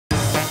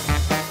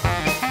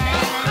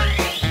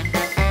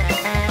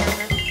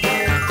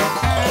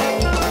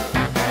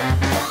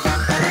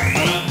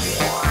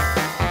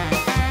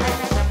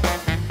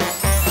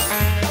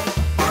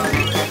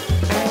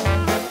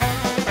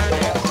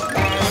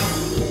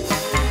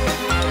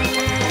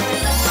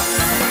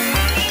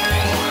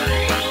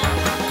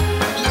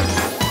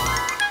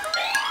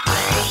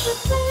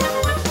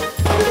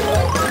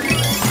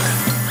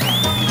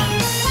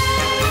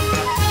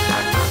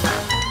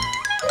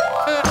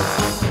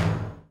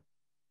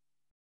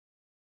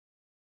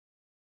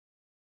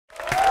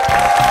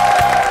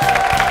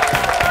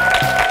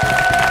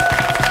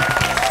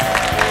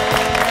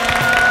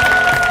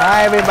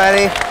Hi,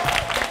 everybody.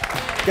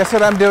 Guess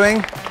what I'm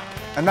doing?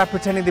 I'm not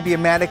pretending to be a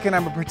mannequin.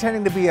 I'm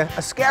pretending to be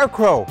a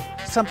scarecrow,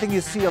 something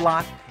you see a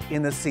lot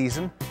in this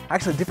season.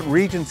 Actually, different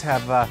regions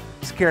have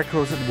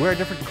scarecrows that wear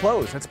different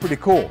clothes. That's pretty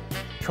cool.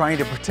 Trying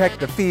to protect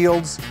the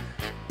fields.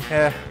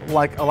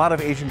 Like a lot of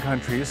Asian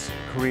countries,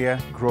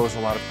 Korea grows a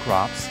lot of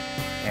crops,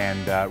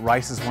 and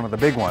rice is one of the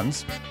big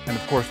ones. And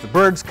of course, the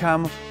birds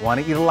come,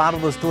 want to eat a lot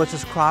of those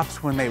delicious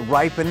crops when they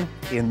ripen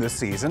in this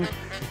season.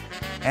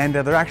 And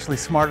they're actually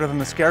smarter than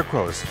the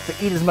scarecrows.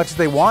 They eat as much as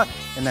they want,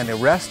 and then they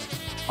rest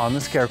on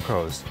the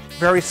scarecrows.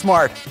 Very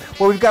smart.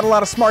 Well, we've got a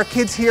lot of smart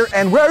kids here,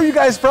 and where are you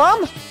guys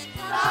from?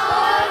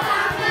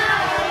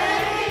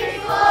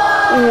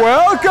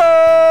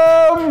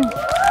 Welcome!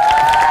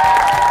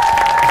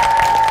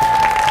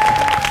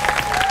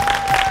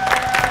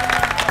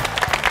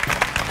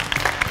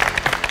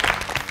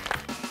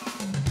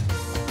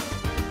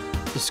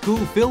 A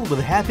school filled with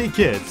happy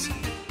kids.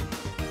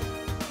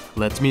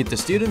 Let's meet the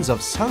students of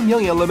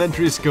Sangmyeong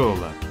Elementary School.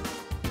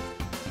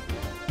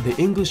 The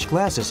English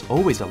class is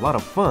always a lot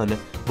of fun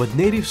with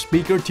native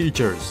speaker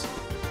teachers.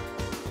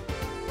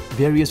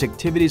 Various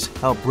activities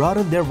help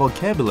broaden their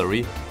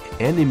vocabulary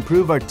and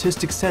improve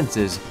artistic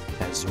senses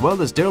as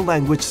well as their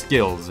language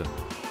skills.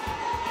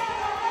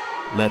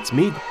 Let's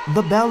meet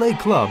the ballet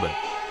club.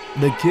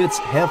 The kids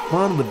have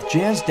fun with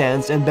jazz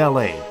dance and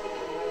ballet.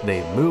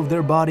 They move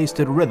their bodies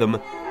to the rhythm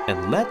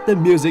and let the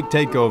music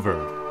take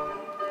over.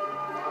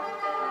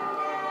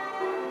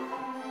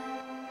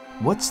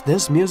 What's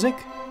this music?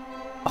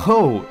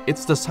 Oh,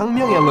 it's the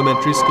Sangmyeong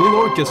Elementary School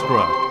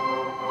Orchestra.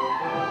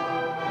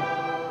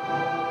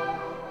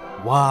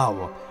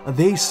 Wow,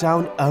 they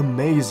sound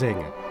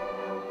amazing.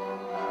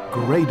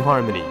 Great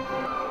harmony.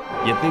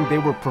 You'd think they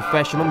were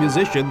professional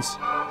musicians.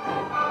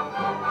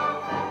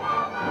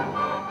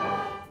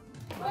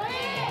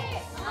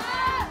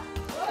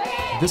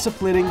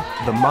 Disciplining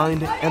the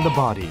mind and the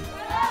body.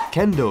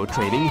 Kendo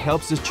training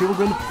helps the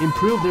children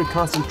improve their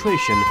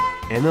concentration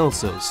and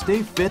also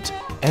stay fit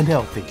and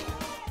healthy.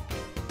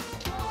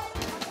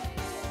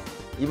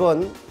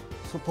 이번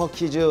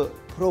슈퍼키즈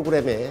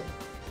프로그램에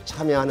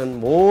참여하는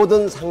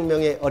모든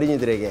상명의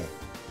어린이들에게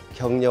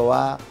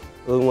격려와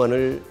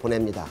응원을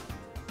보냅니다.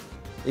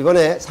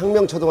 이번에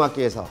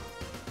상명초등학교에서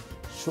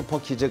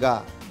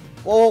슈퍼키즈가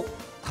꼭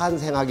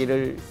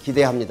탄생하기를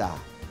기대합니다.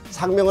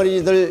 상명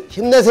어린이들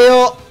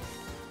힘내세요!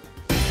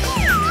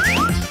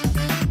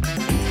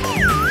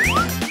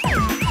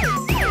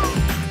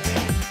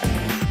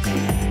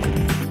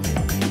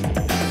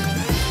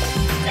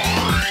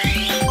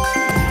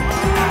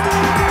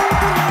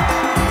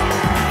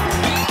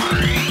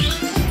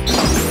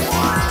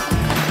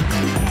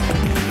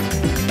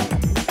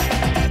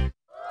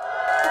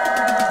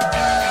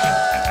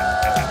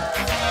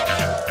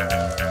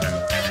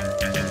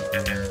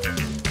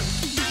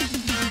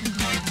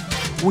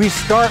 We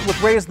start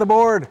with Raise the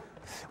Board.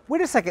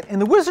 Wait a second, in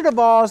The Wizard of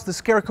Oz, the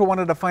Scarecrow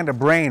wanted to find a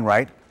brain,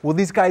 right? Well,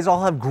 these guys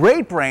all have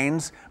great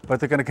brains, but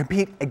they're going to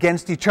compete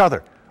against each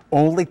other.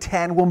 Only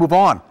 10 will move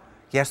on.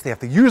 Yes, they have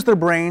to use their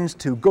brains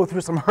to go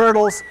through some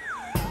hurdles.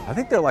 I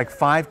think there are like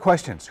 5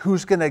 questions.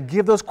 Who's going to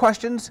give those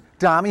questions?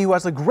 Dami, who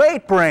has a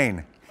great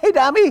brain. Hey,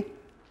 Dami.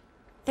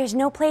 There's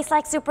no place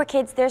like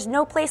Superkids. There's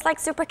no place like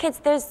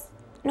Superkids. There's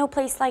no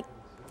place like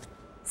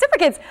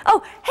Superkids.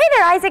 Oh, hey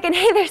there, Isaac, and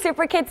hey there,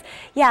 Superkids.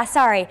 Yeah,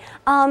 sorry.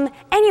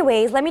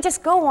 Anyways, let me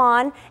just go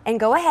on and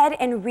go ahead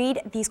and read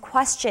these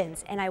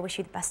questions. And I wish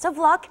you the best of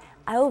luck.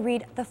 I will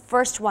read the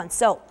first one.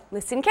 So,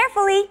 listen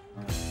carefully.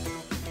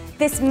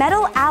 This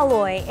metal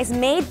alloy is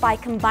made by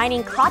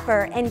combining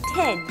copper and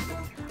tin.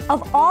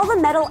 Of all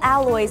the metal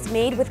alloys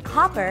made with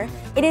copper,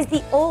 it is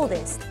the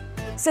oldest.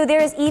 So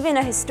there is even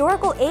a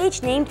historical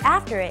age named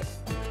after it.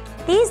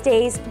 These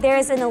days, there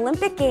is an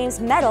Olympic Games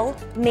medal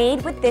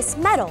made with this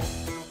metal.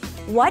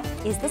 What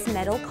is this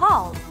metal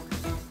called?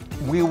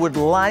 We would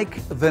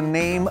like the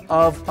name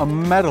of a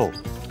metal.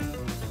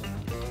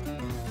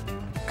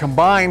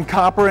 Combine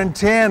copper and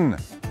tin.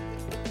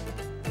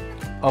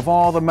 Of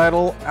all the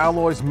metal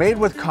alloys made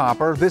with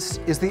copper, this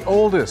is the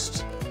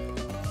oldest.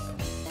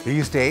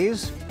 These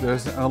days,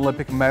 there's an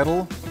Olympic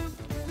medal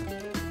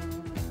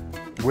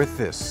with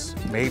this,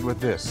 made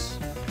with this.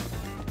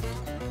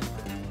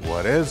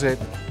 What is it?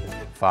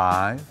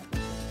 5,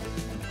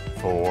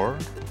 4,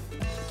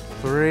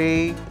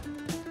 3,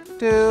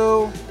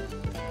 2,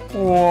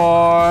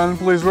 1.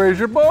 Please raise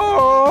your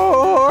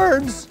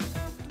boards.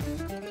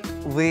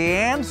 The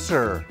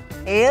answer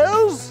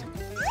is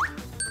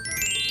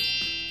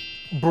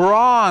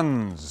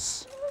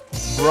bronze.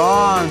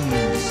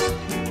 Bronze.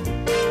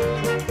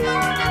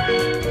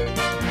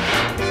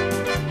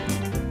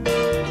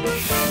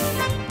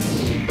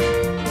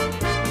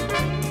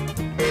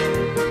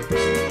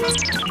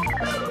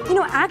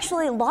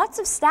 Actually, lots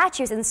of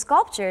statues and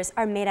sculptures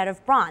are made out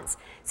of bronze.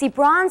 See,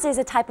 bronze is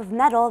a type of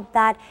metal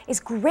that is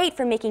great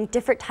for making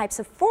different types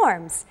of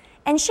forms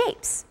and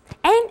shapes,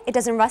 and it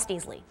doesn't rust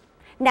easily.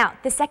 Now,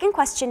 the second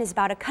question is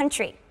about a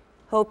country.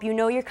 Hope you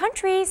know your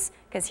countries,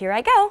 because here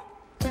I go.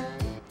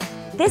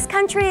 This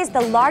country is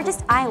the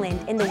largest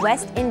island in the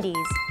West Indies.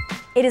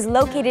 It is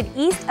located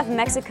east of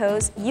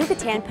Mexico's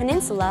Yucatan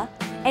Peninsula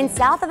and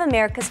south of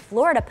America's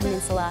Florida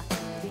Peninsula.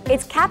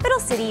 Its capital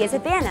city is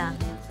Havana.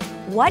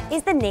 What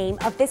is the name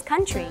of this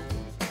country?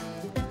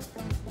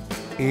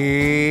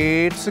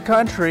 It's a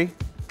country.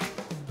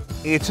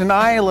 It's an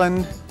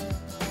island.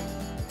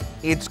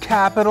 Its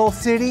capital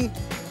city,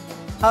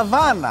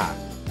 Havana.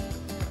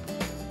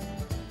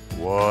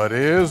 What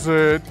is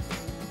it?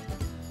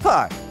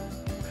 5,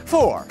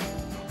 4,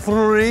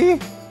 3,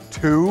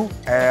 2,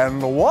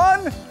 and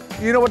 1.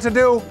 You know what to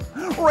do.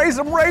 Raise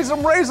them, raise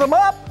them, raise them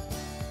up.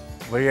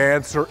 The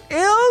answer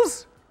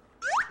is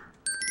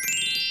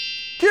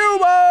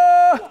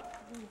Cuba.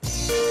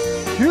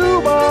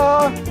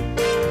 Cuba.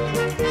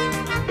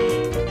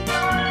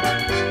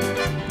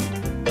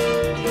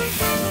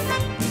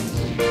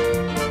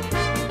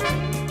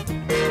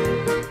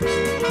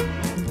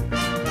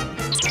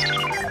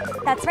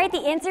 That's right,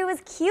 the answer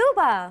was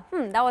Cuba.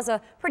 That was a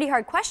pretty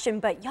hard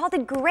question, but y'all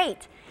did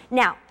great.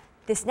 Now,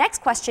 this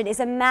next question is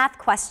a math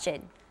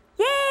question.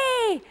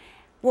 Yay!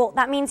 Well,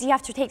 that means you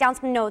have to take down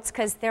some notes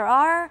because there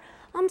are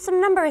some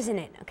numbers in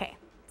it. Okay,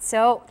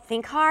 so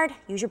think hard,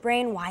 use your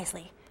brain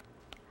wisely.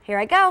 Here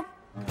I go.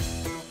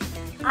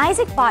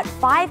 Isaac bought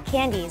 5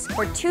 candies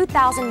for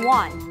 2,000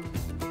 won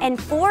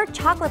and 4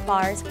 chocolate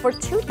bars for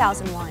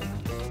 2,000 won.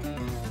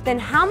 Then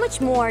how much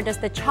more does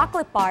the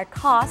chocolate bar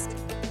cost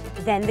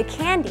than the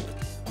candy?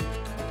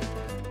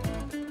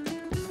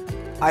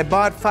 I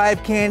bought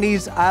 5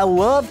 candies. I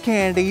love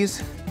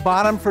candies.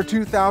 Bought them for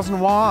 2,000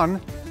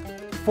 won.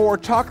 4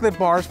 chocolate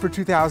bars for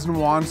 2,000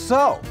 won.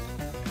 So,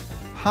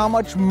 how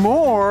much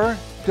more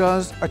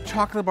does a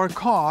chocolate bar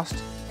cost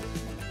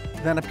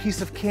than a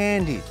piece of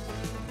candy?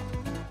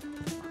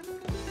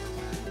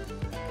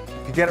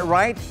 If you get it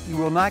right, you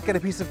will not get a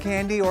piece of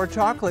candy or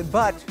chocolate,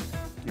 but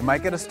you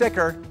might get a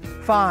sticker.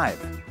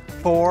 5,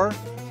 4,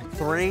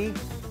 3,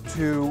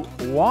 2,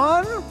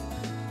 1.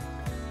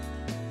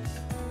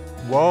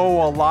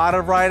 Whoa, a lot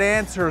of right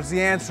answers.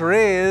 The answer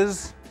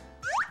is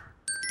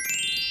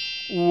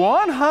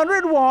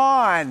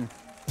 101.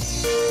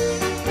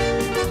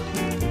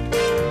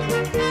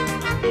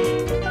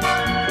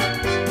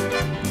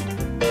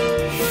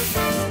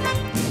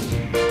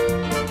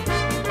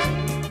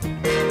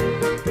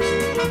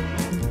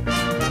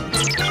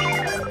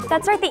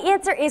 That's right, the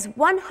answer is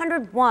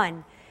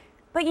 101.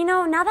 But you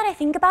know, now that I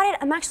think about it,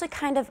 I'm actually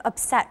kind of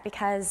upset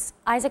because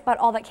Isaac bought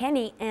all that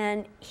candy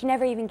and he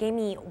never even gave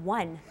me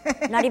one.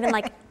 Not even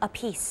like a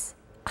piece.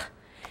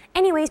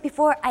 Anyways,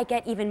 before I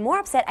get even more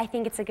upset, I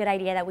think it's a good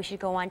idea that we should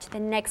go on to the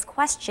next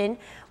question,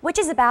 which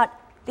is about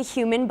the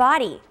human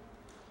body.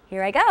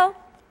 Here I go.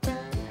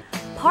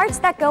 Parts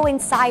that go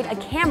inside a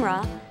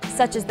camera,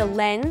 such as the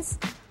lens,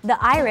 the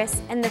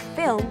iris, and the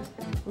film,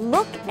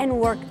 look and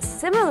work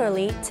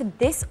similarly to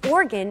this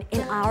organ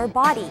in our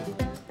body.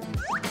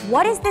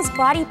 What is this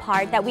body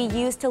part that we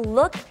use to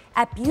look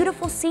at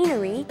beautiful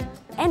scenery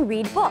and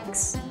read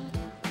books?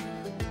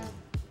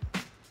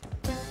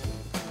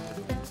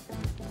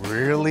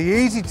 Really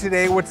easy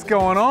today. What's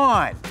going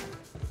on?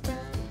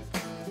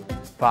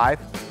 5,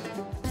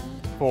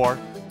 4,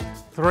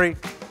 3,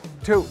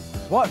 2,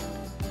 1.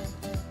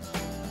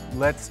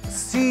 Let's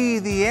see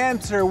the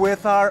answer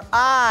with our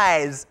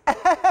eyes.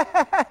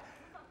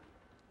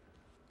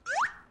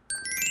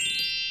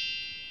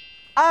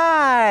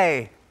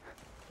 Eye.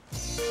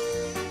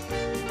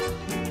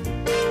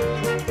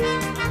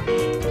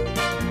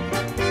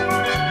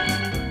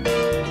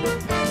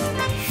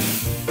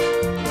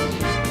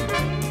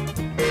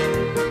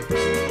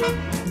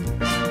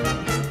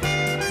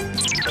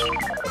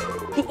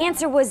 The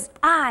answer was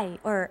eye,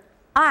 or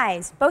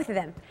eyes, both of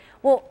them.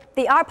 Well,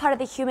 they are part of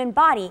the human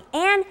body,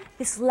 and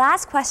this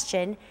last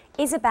question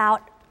is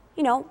about,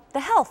 you know, the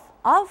health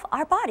of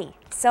our body.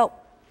 So,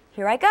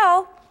 here I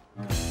go.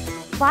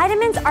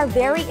 Vitamins are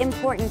very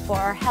important for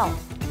our health.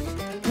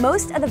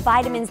 Most of the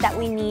vitamins that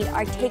we need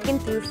are taken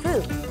through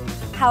food.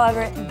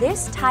 However,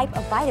 this type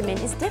of vitamin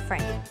is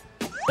different.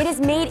 It is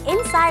made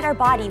inside our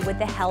body with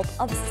the help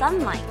of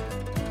sunlight.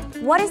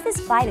 What is this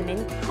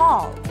vitamin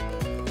called?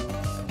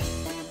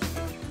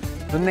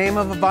 The name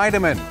of a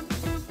vitamin.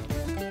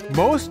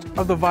 Most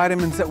of the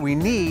vitamins that we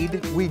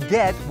need, we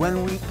get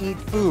when we eat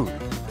food.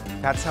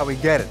 That's how we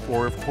get it.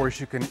 Or of course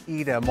you can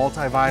eat a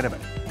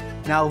multivitamin.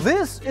 Now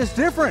this is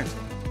different.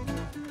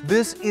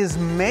 This is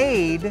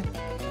made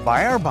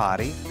by our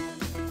body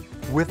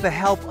with the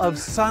help of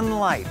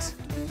sunlight.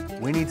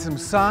 We need some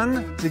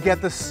sun to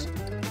get this.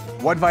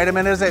 What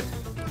vitamin is it?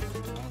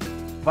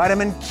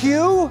 Vitamin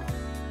Q?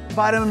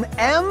 Vitamin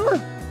M?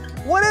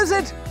 What is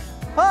it?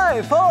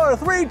 5, 4,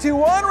 3, 2,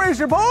 1, raise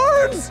your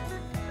boards!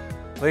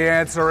 The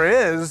answer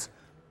is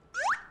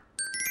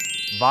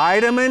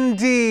vitamin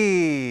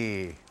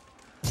D.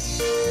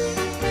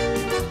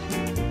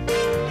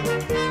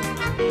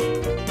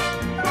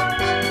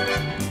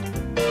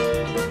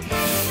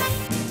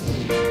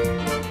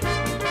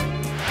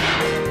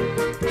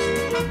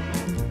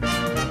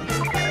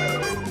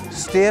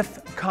 Stiff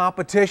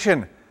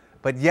competition.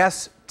 But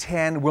yes,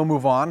 10 will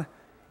move on.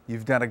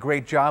 You've done a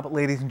great job,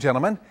 ladies and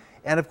gentlemen.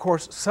 And of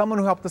course, someone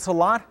who helped us a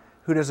lot,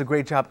 who does a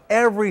great job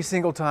every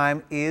single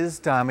time is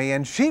Dami,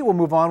 and she will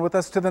move on with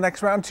us to the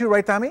next round too,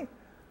 right, Dami?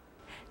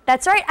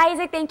 That's right,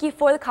 Isaac. Thank you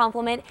for the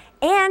compliment.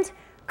 And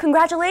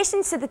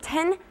congratulations to the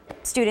 10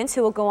 students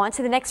who will go on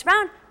to the next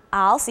round.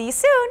 I'll see you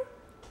soon.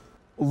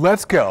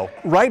 Let's go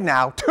right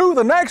now to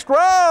the next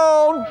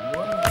round.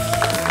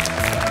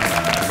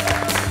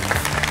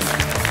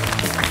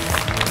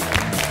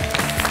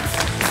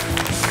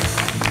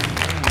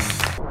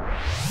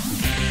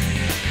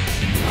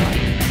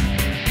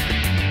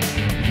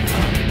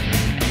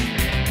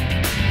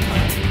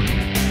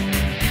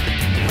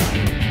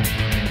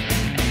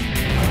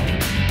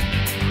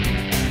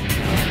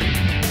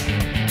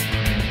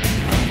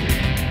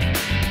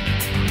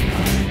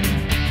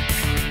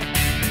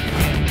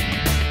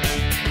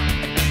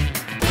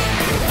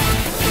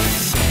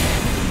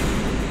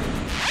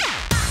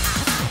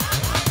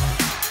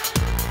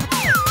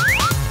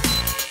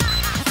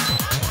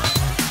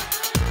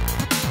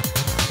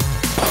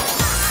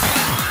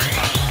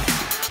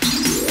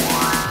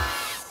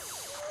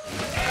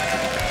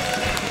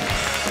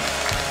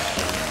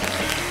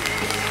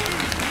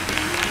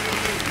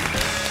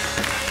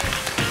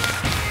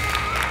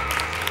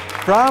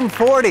 From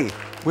 40,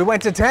 we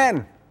went to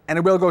 10, and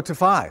it will go to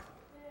 5.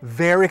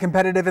 Very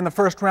competitive in the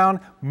first round,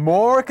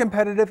 more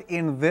competitive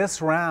in this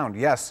round.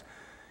 Yes,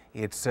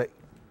 it's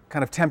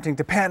kind of tempting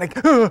to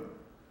panic.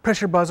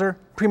 Pressure buzzer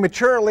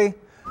prematurely.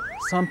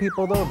 Some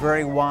people, though,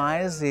 very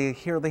wise. They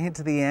hear the hint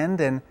to the end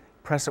and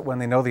press it when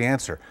they know the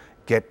answer.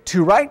 Get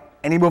 2 right,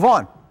 and you move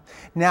on.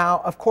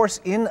 Now, of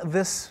course, in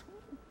this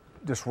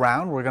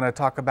round, we're going to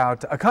talk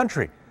about a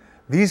country.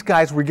 These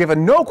guys were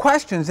given no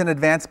questions in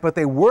advance, but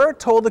they were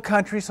told the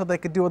country so they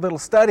could do a little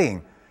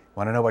studying.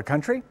 Want to know what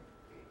country?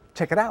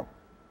 Check it out.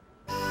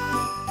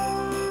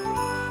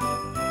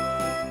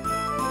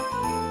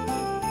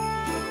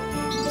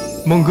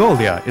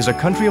 Mongolia is a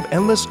country of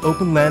endless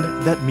open land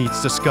that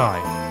meets the sky.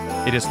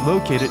 It is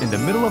located in the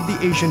middle of the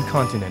Asian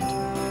continent.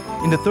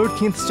 In the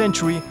 13th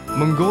century,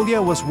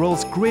 Mongolia was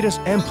world's greatest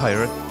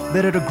empire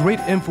that had a great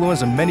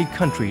influence on many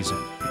countries,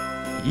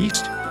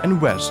 east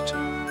and west.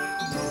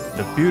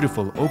 The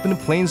beautiful open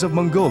plains of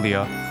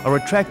Mongolia are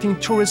attracting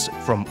tourists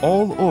from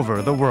all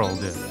over the world.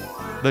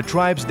 The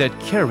tribes that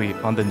carry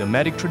on the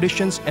nomadic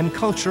traditions and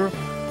culture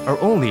are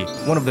only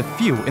one of the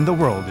few in the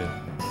world.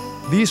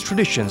 These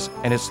traditions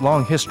and its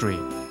long history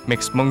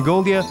makes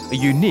Mongolia a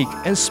unique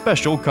and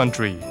special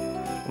country.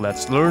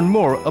 Let's learn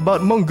more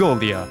about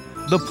Mongolia,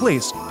 the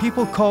place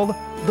people call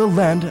the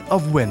Land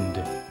of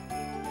Wind.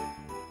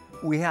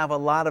 We have a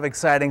lot of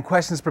exciting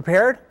questions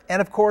prepared,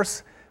 and of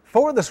course,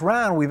 for this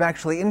round, we've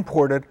actually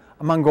imported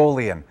a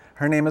Mongolian.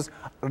 Her name is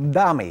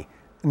Dami.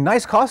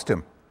 Nice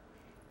costume.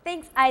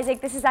 Thanks,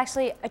 Isaac. This is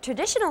actually a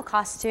traditional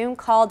costume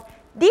called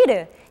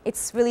diru.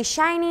 It's really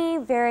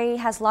shiny,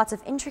 has lots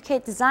of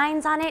intricate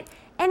designs on it,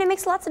 and it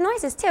makes lots of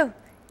noises too.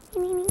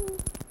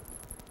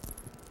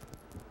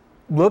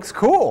 Looks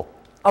cool.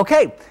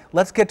 Okay,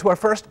 let's get to our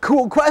first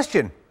cool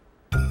question.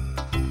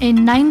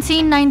 In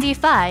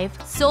 1995,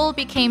 Seoul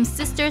became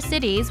sister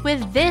cities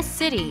with this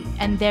city,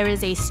 and there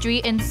is a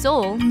street in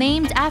Seoul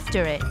named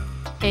after it.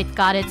 It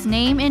got its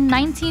name in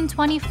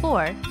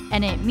 1924,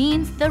 and it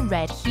means the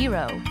Red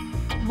Hero.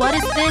 What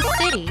is this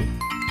city?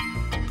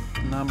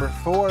 Number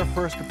 4,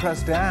 first to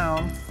press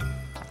down.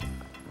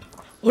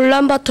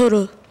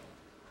 울란바토르.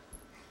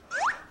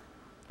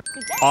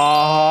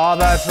 Oh,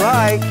 that's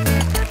right.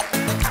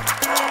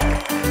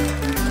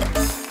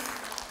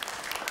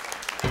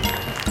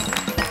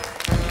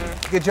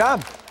 Good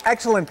job.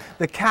 Excellent.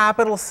 The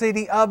capital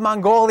city of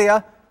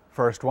Mongolia.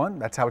 First one,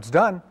 that's how it's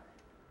done.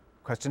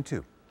 Question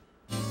 2.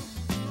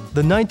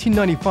 The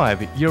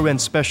 1995 year-end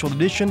special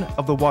edition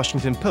of the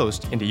Washington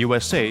Post in the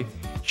USA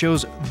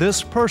shows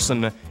this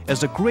person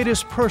as the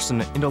greatest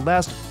person in the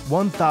last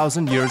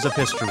 1,000 years of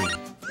history.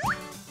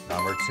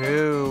 Number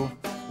 2.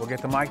 We'll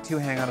get the mic to you.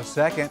 Hang on a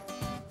second.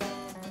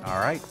 All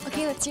right.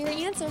 Okay, let's hear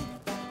your answer.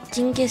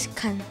 Genghis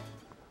Khan.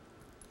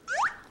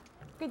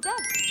 Good job.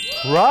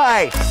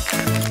 Right.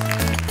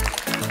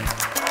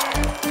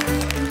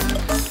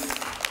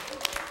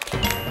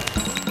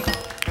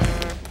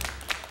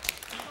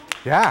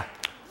 Yeah,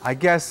 I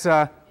guess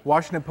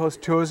Washington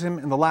Post chose him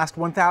in the last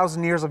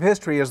 1,000 years of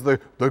history as the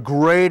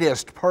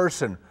greatest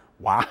person.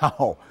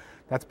 Wow,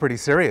 that's pretty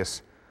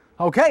serious.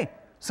 Okay,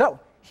 so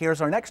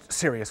here's our next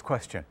serious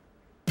question.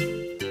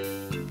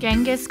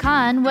 Genghis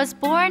Khan was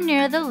born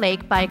near the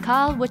Lake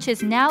Baikal, which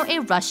is now a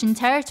Russian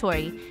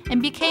territory,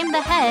 and became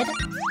the head.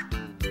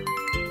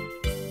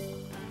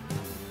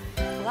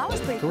 Well, that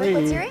was pretty quick.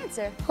 What's your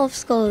answer?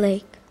 Hovsgol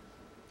Lake.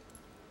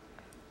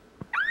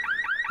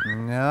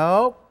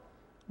 No.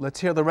 Let's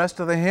hear the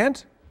rest of the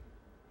hint.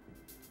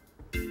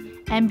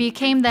 And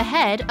became the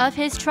head of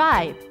his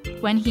tribe.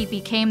 When he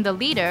became the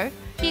leader,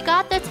 he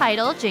got the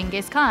title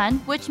Genghis Khan,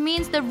 which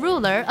means the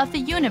ruler of the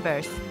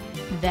universe.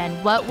 Then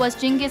what was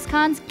Genghis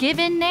Khan's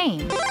given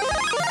name?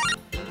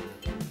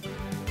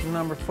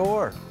 Number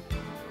 4.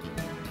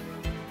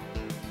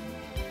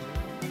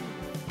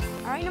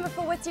 All right, number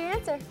 4, what's your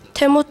answer?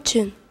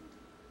 Temujin.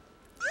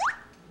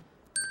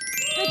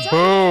 Good job.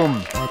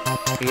 Boom.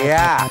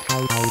 Yeah.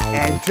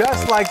 And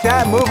just like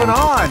that, moving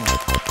on.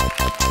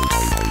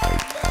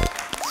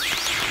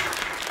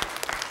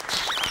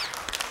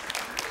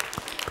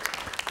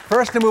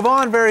 First to move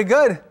on, very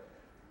good.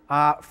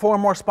 4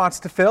 more spots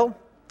to fill.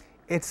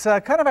 It's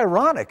kind of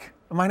ironic.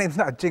 My name's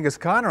not Genghis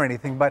Khan or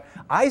anything, but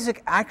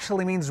Isaac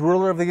actually means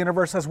ruler of the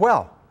universe as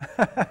well.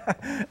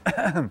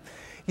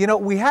 You know,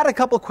 we had a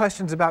couple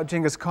questions about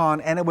Genghis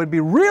Khan, and it would be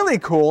really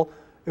cool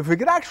if we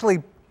could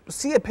actually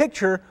see a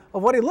picture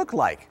of what he looked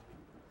like.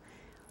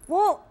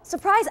 Well,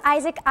 surprise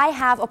Isaac, I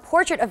have a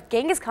portrait of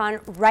Genghis Khan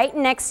right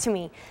next to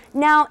me.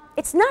 Now,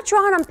 it's not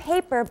drawn on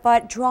paper,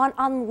 but drawn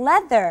on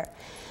leather.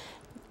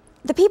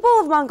 The people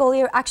of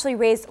Mongolia actually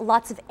raised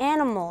lots of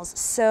animals,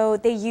 so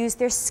they used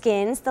their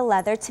skins, the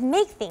leather, to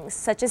make things,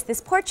 such as this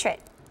portrait.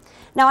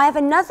 Now, I have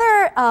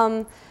another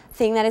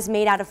thing that is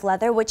made out of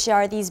leather, which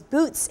are these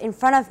boots in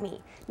front of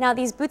me. Now,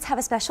 these boots have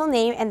a special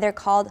name, and they're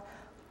called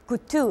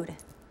gutur.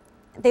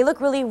 They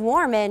look really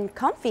warm and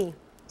comfy,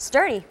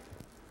 sturdy.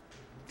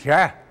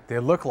 Yeah, they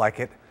look like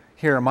it.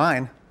 Here are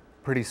mine.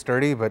 Pretty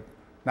sturdy, but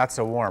not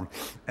so warm.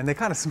 And they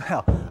kind of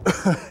smell.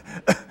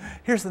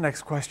 Here's the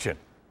next question.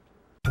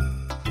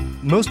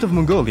 Most of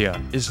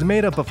Mongolia is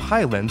made up of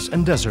highlands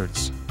and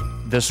deserts.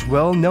 This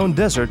well-known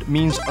desert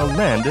means a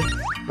land.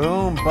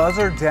 Boom,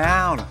 buzzer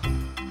down.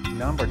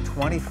 Number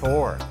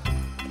 24.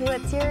 Okay,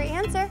 what's your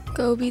answer?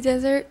 Gobi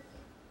Desert.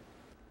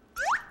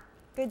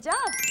 Good job.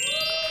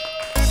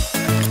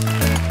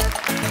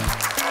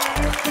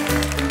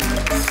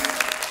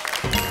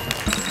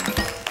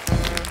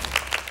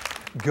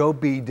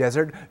 Gobi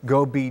Desert,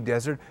 Gobi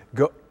Desert,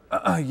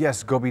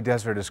 yes, Gobi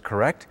Desert is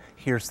correct.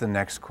 Here's the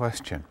next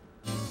question.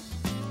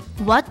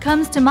 What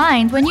comes to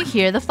mind when you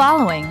hear the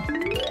following?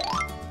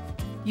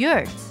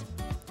 Yurt,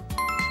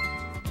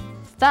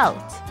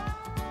 felt,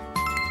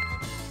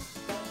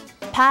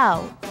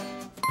 pow,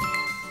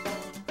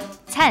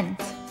 tent.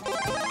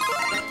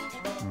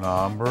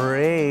 Number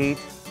 8.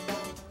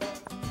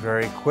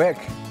 Very quick.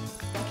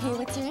 Okay,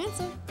 what's your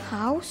answer?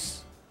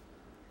 House.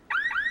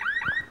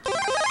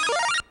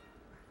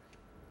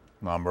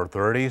 Number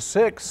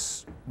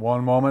 36.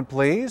 One moment,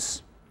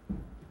 please.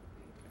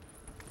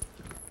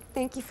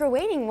 Thank you for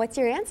waiting. What's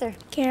your answer?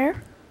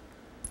 Care.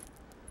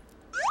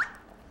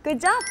 Good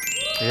job.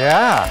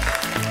 Yeah.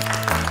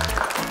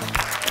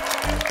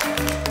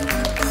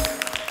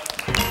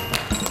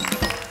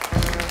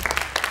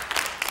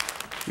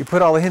 You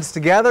put all the hints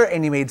together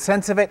and you made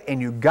sense of it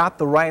and you got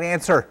the right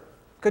answer.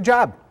 Good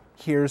job.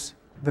 Here's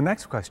the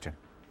next question.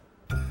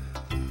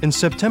 In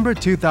September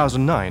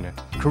 2009,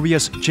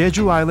 Korea's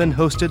Jeju Island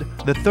hosted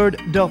the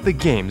 3rd Delphic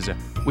Games,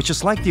 which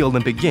is like the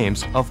Olympic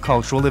Games of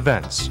cultural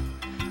events.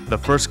 The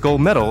first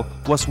gold medal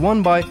was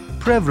won by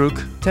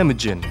Prevrook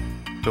Temujin,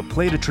 who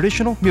played a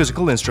traditional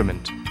musical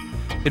instrument.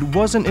 It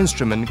was an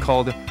instrument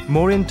called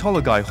Morin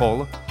Tologai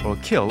Hol, or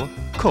Kil,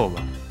 Kol.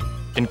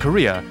 In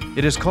Korea,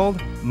 it is called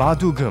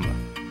Madugum,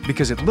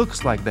 because it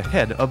looks like the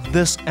head of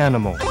this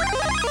animal.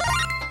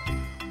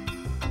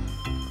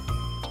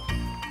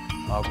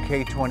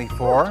 Okay,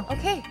 24.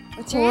 Okay,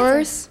 what's your answer?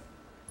 Horse.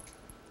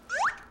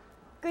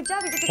 Good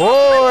job. You get the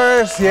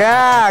Horse,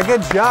 yeah,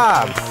 good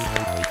job.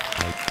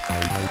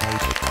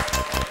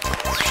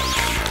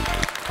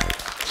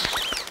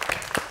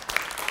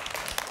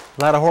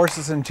 A lot of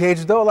horses in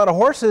Jeju, though, a lot of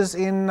horses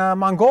in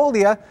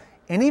Mongolia.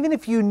 And even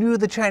if you knew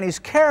the Chinese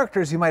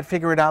characters, you might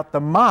figure it out. The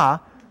ma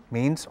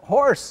means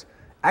horse.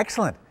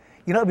 Excellent.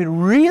 You know, it'd be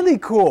really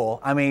cool.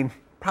 I mean,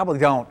 probably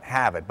don't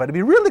have it, but it'd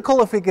be really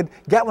cool if we could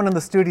get one in the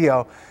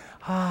studio.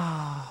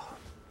 Ta-da!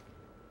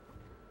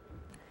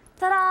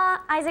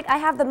 Isaac, I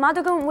have the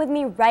madugum with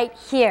me right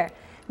here.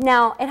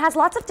 Now, it has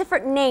lots of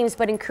different names,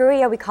 but in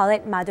Korea we call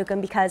it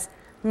madugum because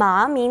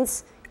ma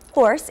means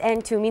horse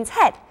and tu means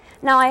head.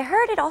 Now, I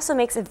heard it also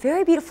makes a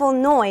very beautiful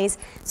noise,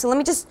 so let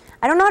me just,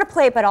 I don't know how to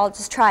play it, but I'll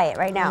just try it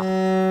right now.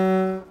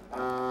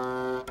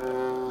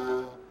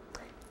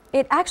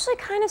 It actually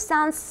kind of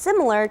sounds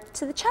similar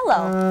to the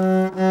cello.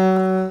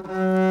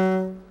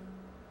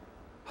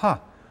 Huh.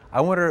 I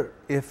wonder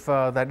if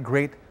that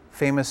great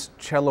famous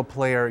cello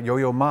player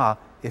Yo-Yo Ma,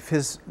 if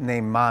his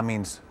name Ma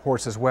means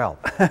horse as well.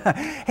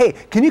 Hey,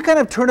 can you kind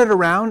of turn it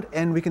around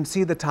and we can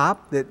see the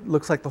top that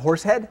looks like the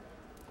horse head?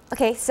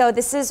 Okay, so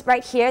this is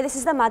right here, this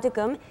is the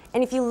madugum,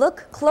 and if you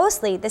look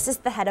closely, this is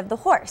the head of the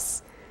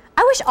horse.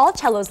 I wish all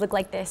cellos looked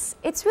like this.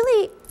 It's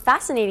really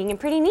fascinating and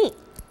pretty neat.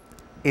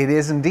 It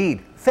is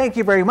indeed. Thank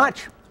you very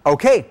much.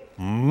 Okay,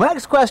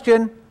 next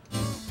question.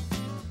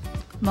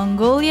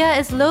 Mongolia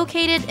is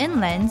located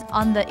inland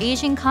on the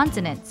Asian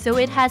continent, so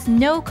it has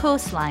no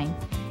coastline.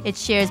 It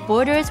shares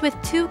borders with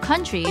 2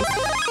 countries.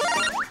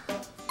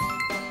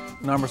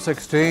 Number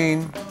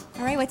 16.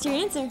 All right, what's your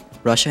answer?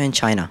 Russia and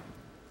China.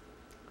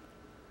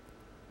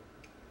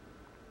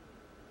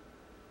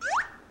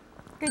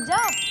 Good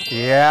job.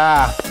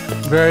 Yeah,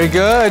 very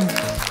good.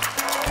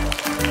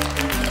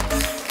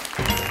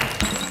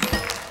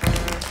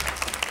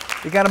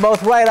 You got them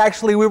both right.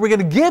 Actually, we were going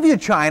to give you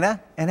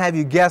China and have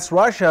you guess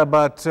Russia,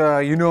 but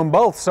you knew them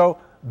both. So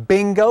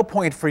bingo,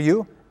 point for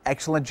you.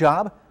 Excellent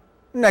job.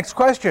 Next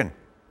question.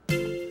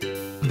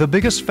 The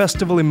biggest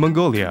festival in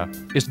Mongolia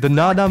is the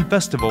Nadam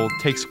Festival.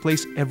 Takes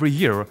place every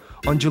year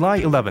on July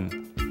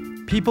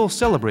 11. People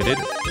celebrate it.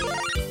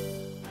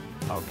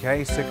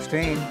 Okay,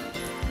 16.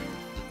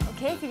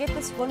 Okay, if you get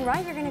this one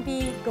right, you're going to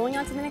be going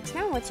on to the next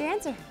round. What's your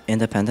answer?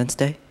 Independence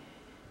Day.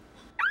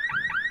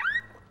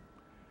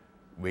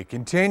 We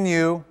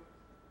continue.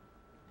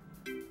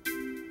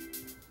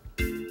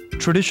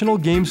 Traditional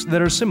games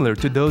that are similar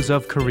to those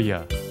of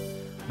Korea.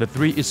 The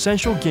three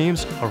essential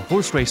games are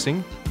horse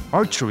racing,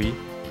 archery,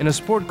 and a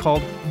sport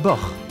called bach,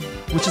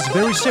 which is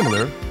very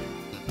similar.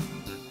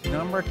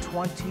 Number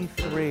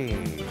 23.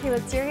 Okay,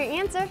 let's hear your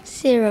answer.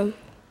 Serum.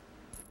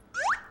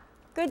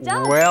 Good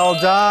job. Well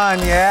done,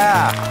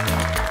 yeah.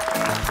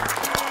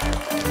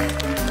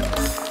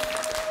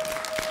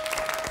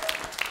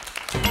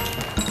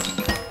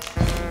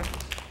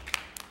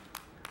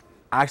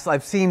 Actually,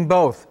 I've seen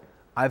both.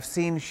 I've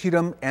seen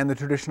Shiram and the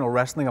traditional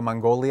wrestling of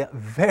Mongolia.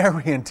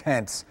 Very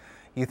intense.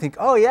 You think,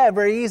 oh yeah,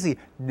 very easy.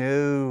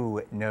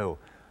 No, no.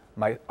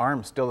 My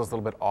arm still is a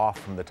little bit off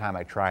from the time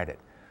I tried it.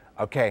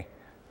 Okay,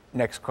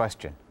 next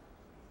question.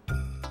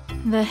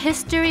 The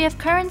history of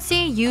currency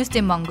used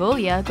in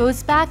Mongolia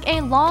goes back a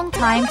long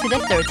time to the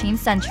 13th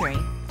century.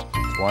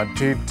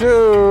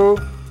 22.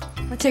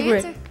 What's your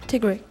answer?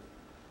 Tigray.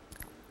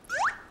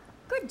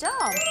 Good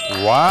job.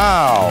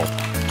 Wow.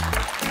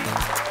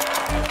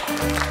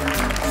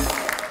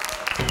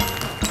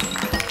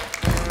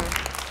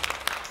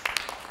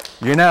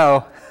 You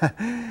know,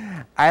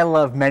 I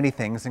love many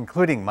things,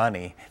 including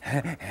money.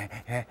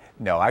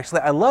 No,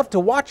 actually, I love to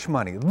watch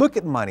money, look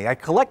at money. I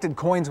collected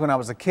coins when I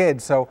was a kid,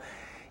 so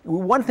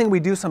one thing we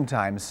do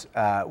sometimes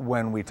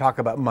when we talk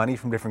about money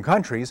from different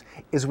countries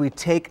is we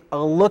take a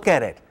look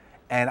at it.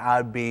 And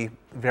I'd be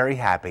very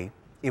happy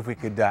if we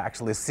could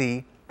actually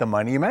see the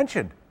money you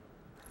mentioned.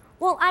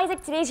 Well,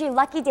 Isaac, today's your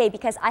lucky day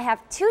because I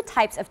have two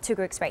types of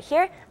tugriks right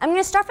here. I'm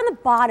going to start from the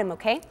bottom,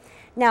 okay?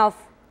 Now,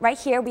 right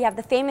here, we have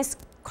the famous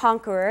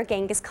conqueror,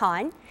 Genghis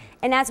Khan.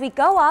 And as we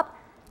go up,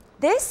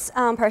 this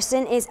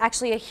person is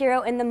actually a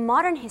hero in the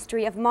modern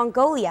history of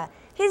Mongolia.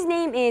 His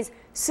name is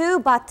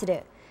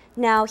Subatru.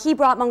 Now, he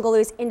brought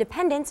Mongolia's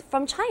independence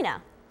from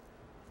China.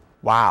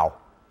 Wow,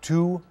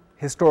 two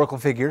historical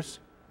figures,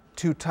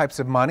 two types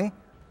of money.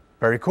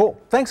 Very cool.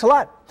 Thanks a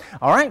lot.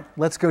 All right,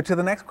 let's go to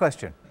the next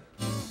question.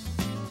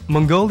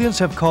 Mongolians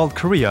have called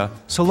Korea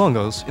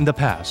Solongos in the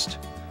past.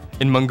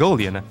 In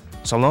Mongolian,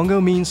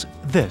 Solongo means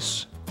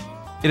this.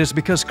 It is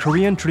because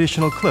Korean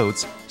traditional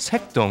clothes,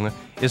 sekdong,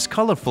 is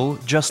colorful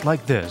just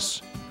like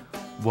this.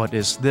 What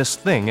is this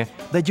thing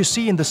that you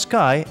see in the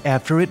sky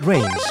after it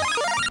rains?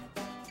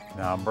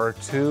 Number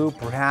 2,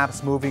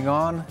 perhaps moving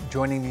on,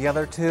 joining the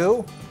other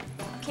two.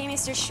 Okay,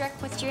 Mr. Shrek,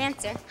 what's your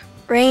answer?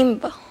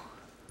 Rainbow.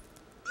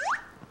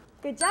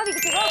 Good job, you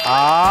get to go.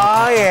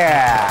 Ah,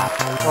 yeah.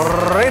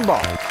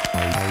 Rainbow.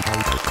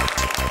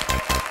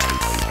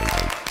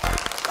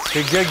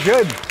 Good, good,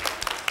 good.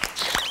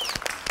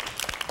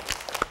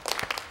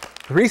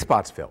 3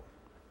 spots filled,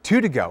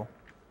 2 to go.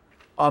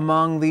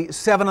 Among the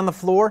 7 on the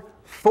floor,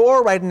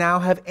 4 right now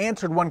have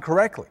answered 1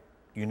 correctly.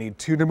 You need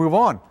 2 to move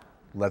on.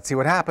 Let's see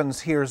what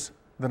happens. Here's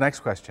the next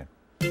question.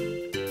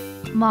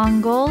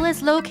 Mongol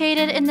is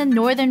located in the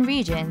northern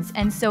regions,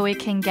 and so it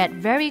can get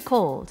very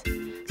cold.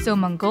 So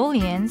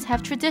Mongolians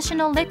have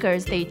traditional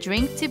liquors they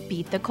drink to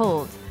beat the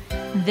cold.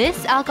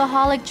 This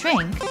alcoholic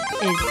drink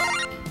is...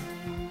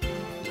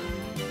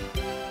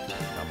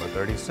 Number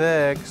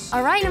 36.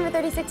 All right, number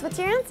 36, what's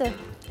your answer?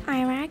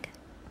 Iraq.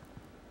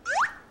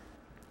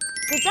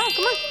 Good job,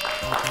 come on.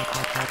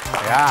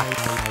 Yeah.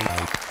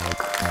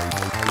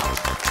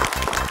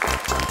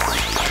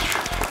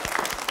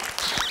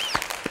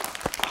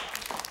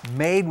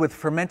 Made with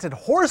fermented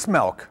horse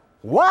milk.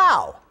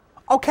 Wow.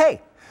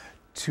 Okay.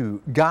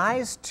 2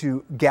 guys,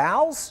 2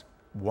 gals,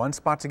 1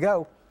 spot to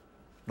go.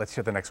 Let's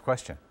hear the next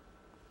question.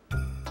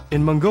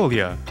 In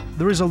Mongolia,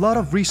 there is a lot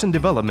of recent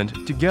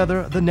development to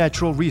gather the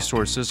natural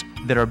resources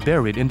that are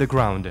buried in the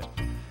ground.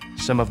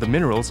 Some of the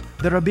minerals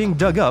that are being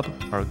dug up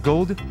are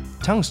gold,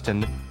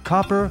 tungsten,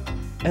 copper,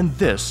 and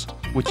this,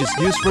 which is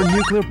used for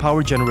nuclear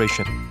power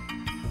generation.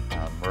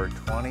 Number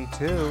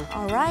 22.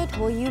 All right,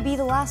 will you be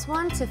the last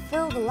one to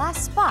fill the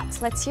last spot?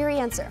 Let's hear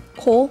your answer.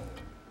 Coal.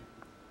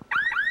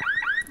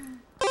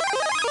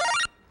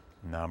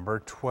 Number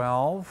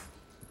 12.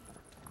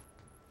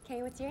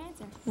 Okay, what's your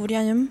answer?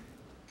 Uranium.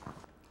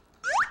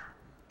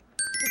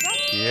 Good job.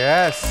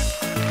 Yes.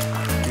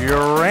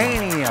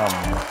 Uranium.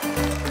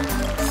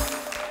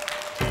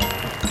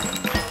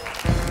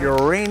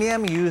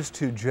 Uranium used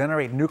to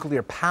generate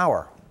nuclear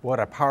power. What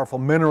a powerful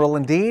mineral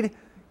indeed.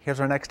 Here's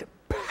our next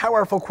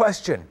powerful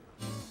question.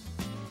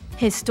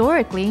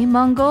 Historically,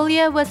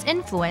 Mongolia was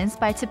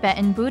influenced by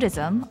Tibetan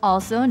Buddhism,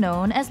 also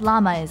known as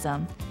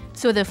Lamaism.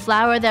 So the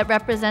flower that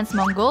represents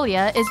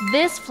Mongolia is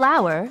this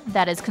flower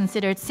that is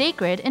considered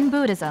sacred in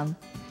Buddhism.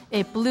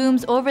 It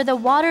blooms over the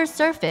water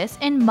surface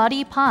in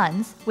muddy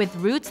ponds with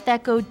roots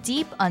that go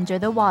deep under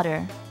the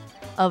water.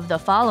 Of the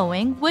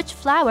following, which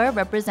flower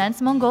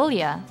represents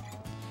Mongolia?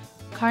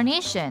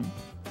 Carnation,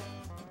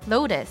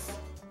 lotus,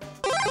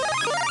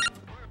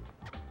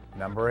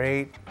 Number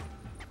 8.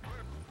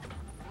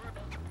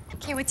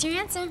 Okay, what's your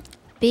answer?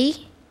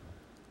 B.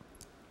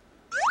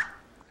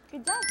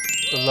 Good job.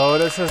 The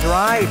lotus is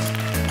right.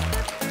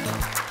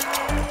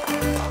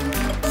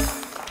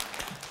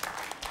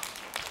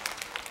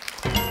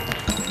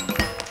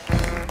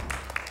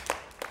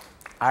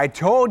 I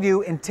told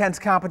you, intense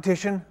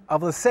competition.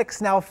 Of the 6,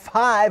 now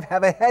 5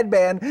 have a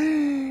headband,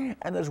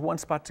 and there's 1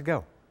 spot to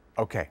go.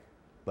 Okay,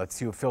 let's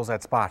see who fills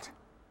that spot.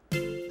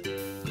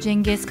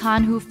 Genghis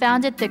Khan, who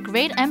founded the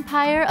great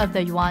empire of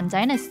the Yuan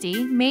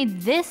dynasty,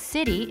 made this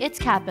city its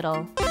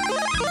capital.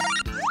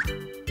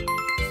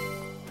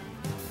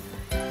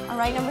 All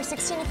right, number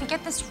 16, if you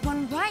get this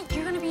one right,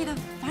 you're going to be the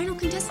final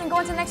contestant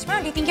going to the next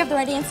round. Do you think you have the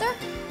right answer?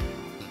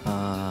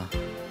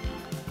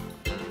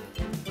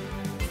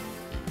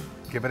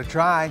 Give it a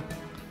try.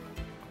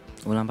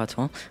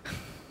 Ulaanbaatar.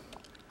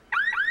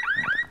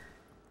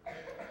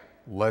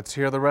 Let's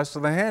hear the rest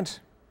of the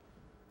hint.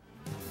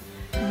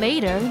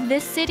 Later,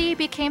 this city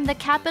became the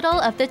capital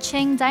of the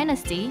Qing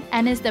dynasty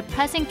and is the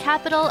present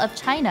capital of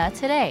China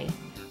today.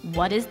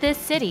 What is this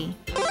city?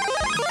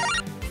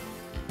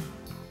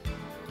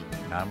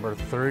 Number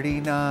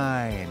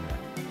 39.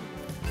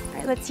 All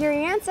right, let's hear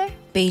your answer.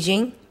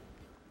 Beijing.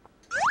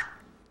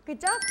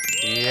 Good job.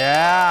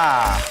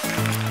 Yeah.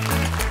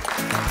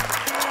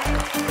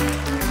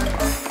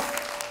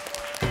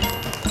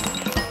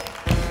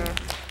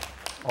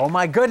 Oh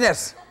my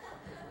goodness.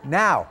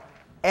 Now,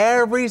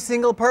 every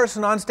single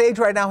person on stage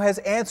right now has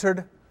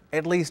answered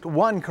at least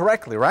 1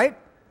 correctly, right?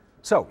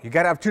 So you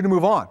gotta have 2 to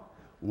move on.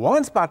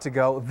 1 spot to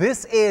go.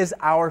 This is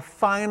our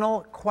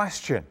final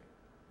question.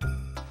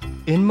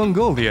 In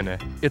Mongolian,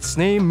 its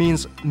name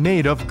means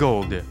made of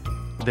gold.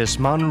 This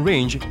mountain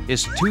range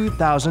is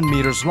 2,000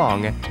 meters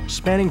long,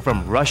 spanning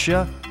from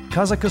Russia,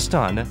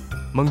 Kazakhstan,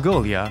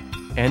 Mongolia,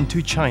 and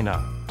to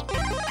China.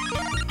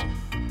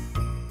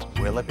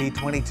 Will it be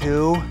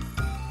 22?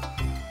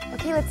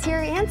 Okay, let's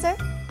hear your answer.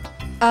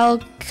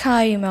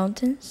 Altai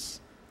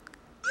Mountains.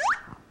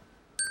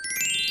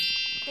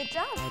 Good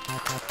job.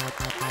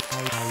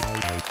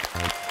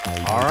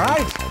 All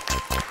right.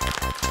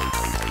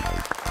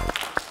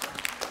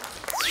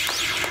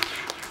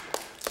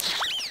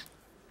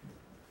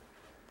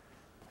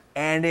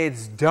 And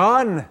it's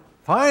done.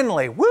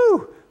 Finally,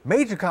 woo!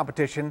 Major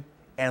competition,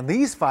 and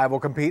these 5 will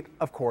compete,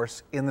 of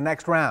course, in the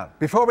next round.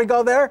 Before we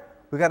go there,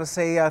 we got to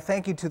say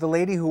thank you to the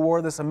lady who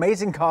wore this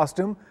amazing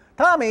costume.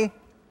 Tommy,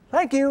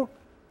 thank you.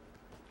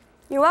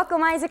 You're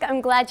welcome, Isaac.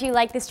 I'm glad you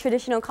like this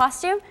traditional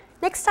costume.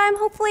 Next time,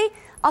 hopefully,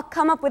 I'll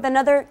come up with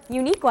another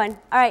unique one.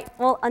 All right,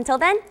 well, until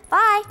then,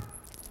 bye.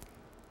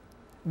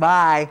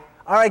 Bye.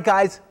 All right,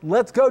 guys,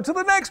 let's go to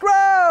the next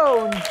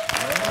round.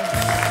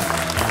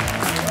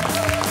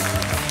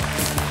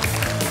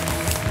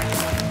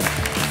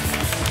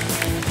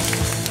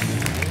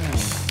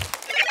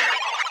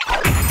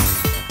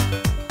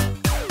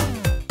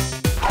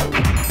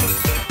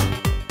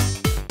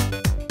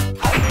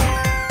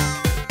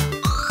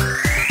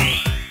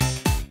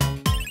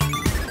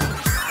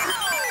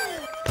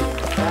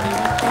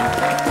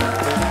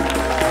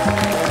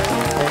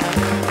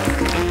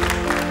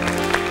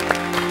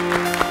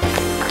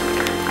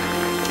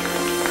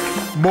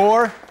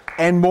 More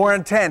and more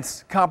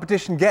intense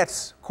competition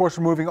gets. Of course,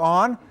 we're moving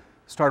on.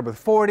 Started with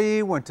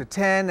 40, went to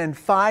 10, and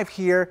 5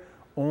 here.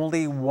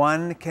 Only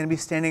 1 can be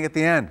standing at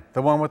the end,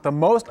 the one with the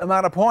most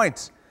amount of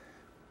points.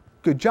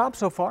 Good job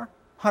so far.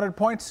 100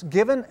 points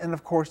given, and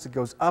of course, it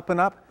goes up and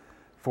up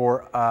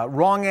for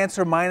wrong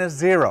answer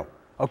 -0.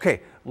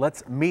 Okay,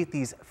 let's meet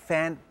these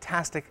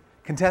fantastic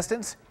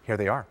contestants. Here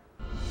they are.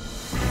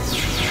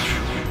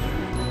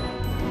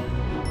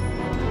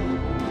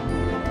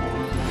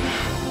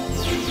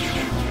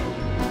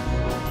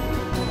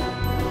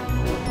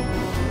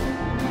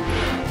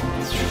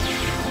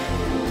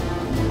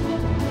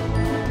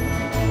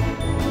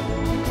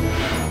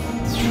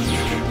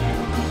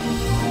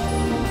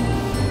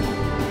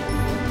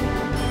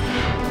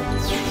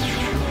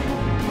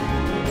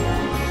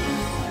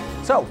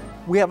 So,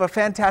 we have a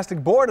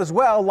fantastic board as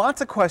well.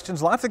 Lots of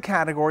questions, lots of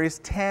categories,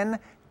 10,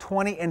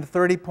 20, and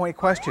 30-point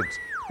questions.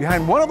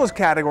 Behind one of those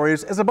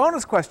categories is a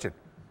bonus question.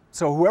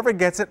 So whoever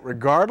gets it,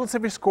 regardless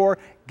of your score,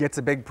 gets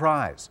a big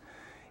prize.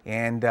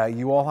 And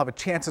you all have a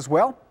chance as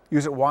well.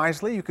 Use it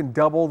wisely. You can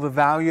double the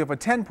value of a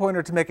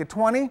 10-pointer to make it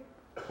 20.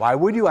 Why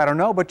would you? I don't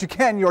know, but you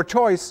can, your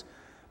choice.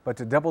 But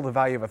to double the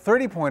value of a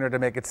 30-pointer to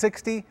make it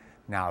 60,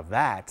 now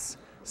that's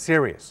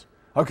serious.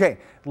 Okay,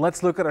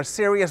 let's look at our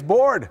serious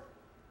board.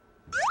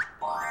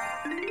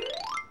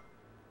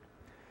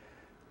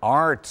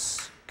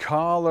 Arts,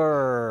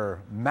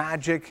 color,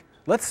 magic.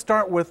 Let's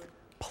start with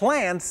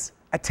plants,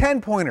 a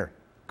 10-pointer.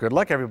 Good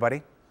luck,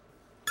 everybody.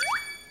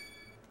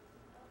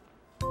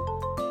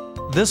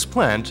 This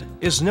plant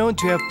is known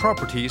to have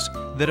properties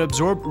that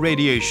absorb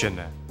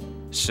radiation.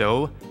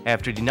 So,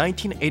 after the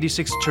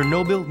 1986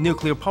 Chernobyl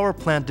nuclear power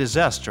plant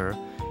disaster,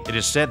 it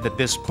is said that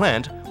this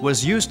plant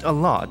was used a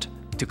lot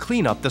to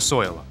clean up the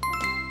soil.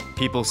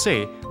 People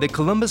say that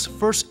Columbus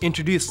first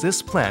introduced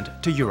this plant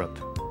to Europe.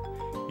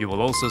 You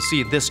will also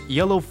see this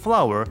yellow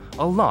flower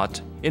a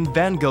lot in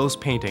Van Gogh's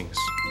paintings.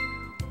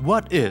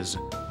 What is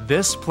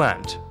this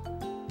plant?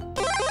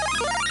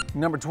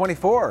 Number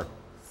 24.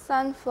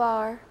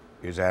 Sunflower.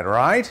 Is that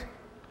right?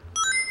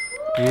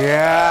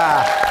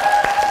 Yeah.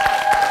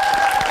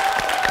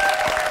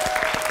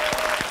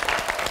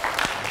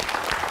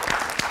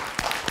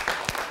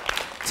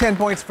 $10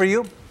 points for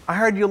you. I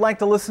heard you like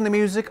to listen to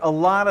music. A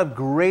lot of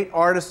great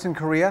artists in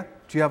Korea.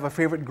 Do you have a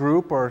favorite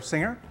group or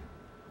singer?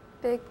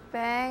 Big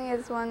Bang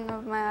is one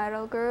of my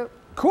idol group.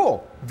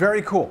 Cool.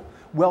 Very cool.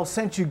 Well,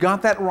 since you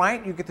got that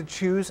right, you get to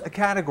choose a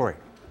category.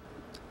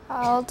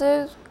 I'll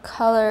do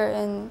color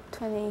in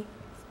 20.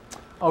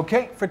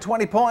 Okay, for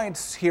 20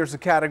 points, here's the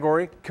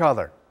category,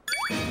 color.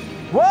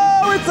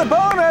 Whoa, it's a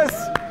bonus!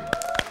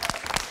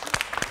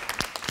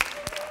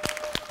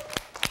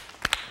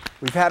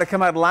 We've had it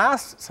come out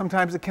last.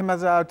 Sometimes it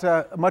comes out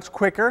much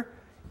quicker.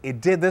 It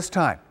did this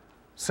time.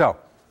 So,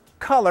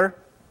 color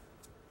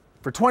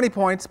for 20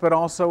 points, but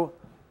also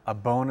a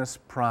bonus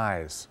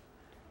prize.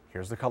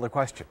 Here's the color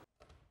question.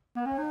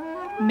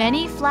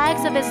 Many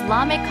flags of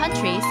Islamic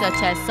countries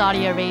such as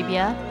Saudi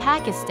Arabia,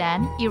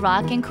 Pakistan,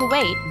 Iraq, and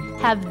Kuwait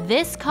have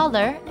this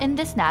color in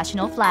this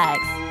national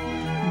flags.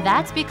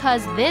 That's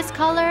because this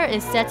color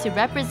is said to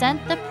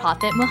represent the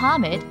Prophet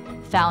Muhammad,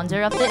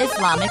 founder of the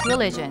Islamic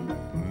religion.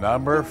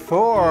 Number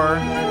 4.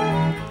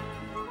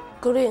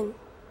 Green.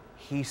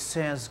 He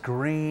says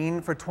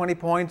green for 20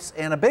 points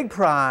and a big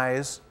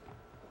prize.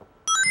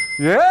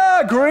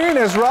 Yeah, green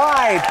is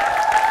right.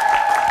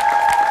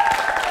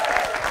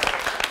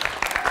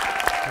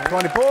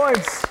 20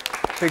 points,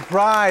 big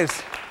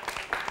prize.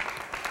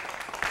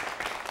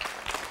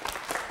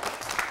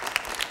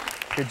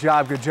 Good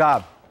job, good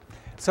job.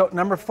 So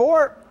number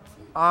 4,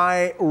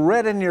 I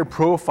read in your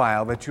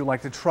profile that you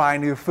like to try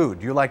new food.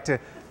 Do you like to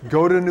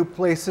go to new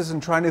places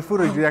and try new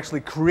food, or do you actually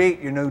create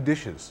your new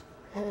dishes?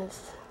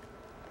 Yes.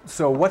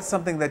 So what's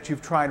something that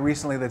you've tried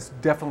recently that's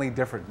definitely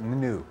different,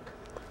 new?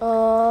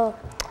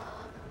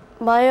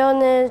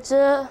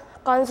 마요네즈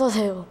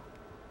깐소새우.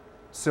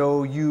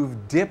 So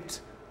you've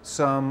dipped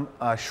some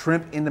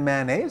shrimp into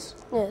mayonnaise?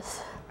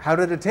 Yes. How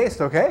did it taste,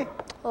 okay?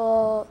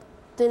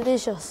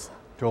 Delicious.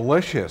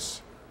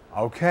 Delicious.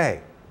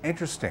 Okay,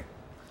 interesting.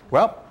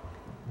 Well,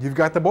 you've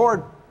got the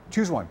board.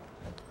 Choose one.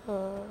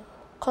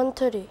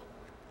 Country.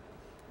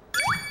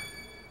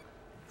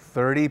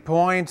 30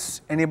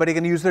 points. Anybody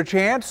gonna use their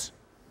chance?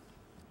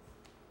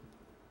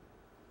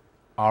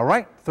 All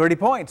right, 30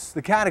 points.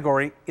 The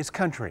category is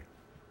country.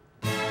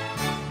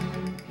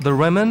 The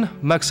Remen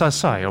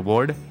Magsaysay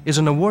Award is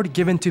an award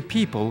given to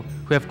people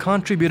who have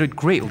contributed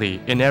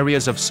greatly in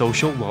areas of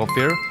social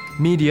welfare,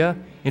 media,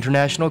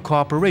 international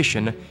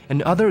cooperation,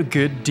 and other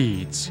good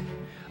deeds.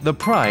 The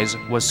prize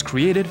was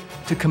created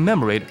to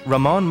commemorate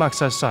Ramon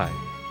Magsaysay,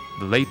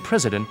 the late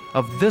president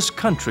of this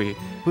country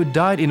who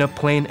died in a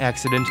plane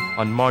accident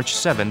on March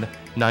 7,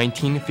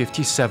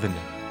 1957.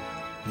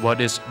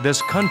 What is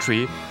this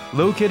country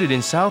located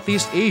in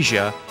Southeast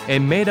Asia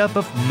and made up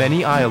of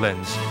many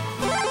islands?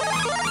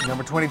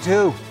 Number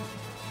 22.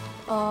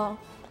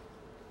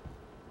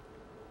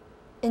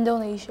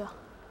 Indonesia.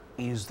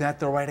 Is that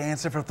the right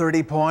answer for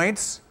 30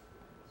 points?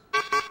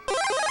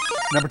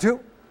 Number 2.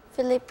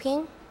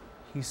 Philippines.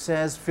 He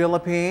says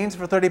Philippines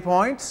for 30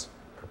 points.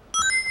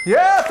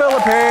 Yeah,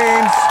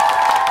 Philippines.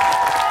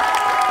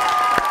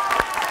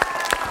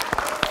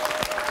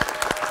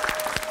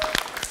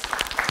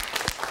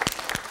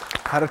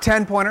 Had a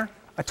 10-pointer,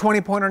 a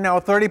 20-pointer, now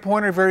a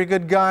 30-pointer. Very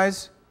good,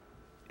 guys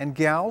and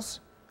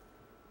gals.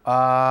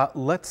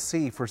 Let's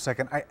see for a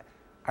second.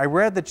 I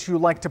read that you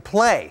like to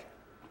play.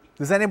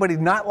 Does anybody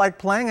not like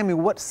playing? I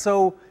mean, what's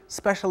so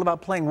special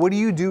about playing? What do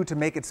you do to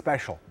make it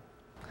special?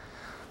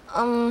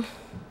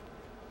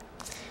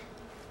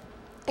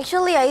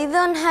 Actually, I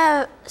don't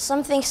have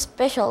something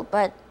special,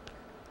 but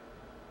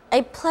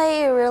I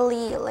play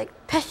really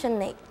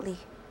passionately.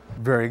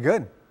 Very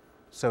good.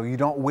 So you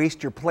don't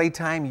waste your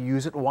playtime, you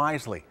use it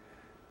wisely.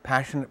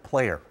 Passionate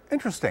player.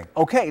 Interesting.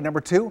 Okay, number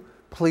 2,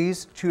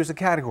 please choose a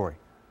category.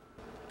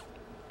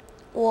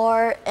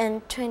 War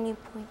and 20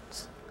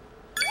 points.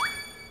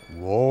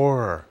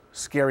 War.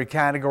 Scary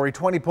category,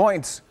 20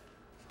 points.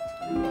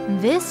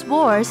 This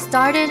war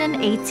started in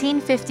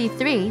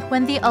 1853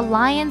 when the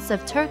alliance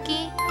of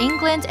Turkey,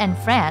 England, and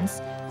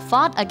France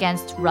fought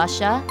against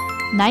Russia.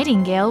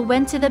 Nightingale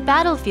went to the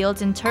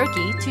battlefields in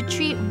Turkey to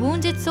treat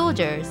wounded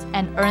soldiers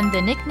and earned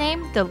the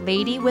nickname the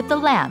Lady with the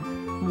Lamp.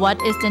 What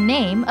is the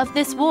name of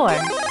this war?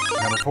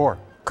 Number 4.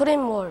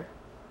 Korean War.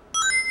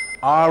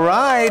 All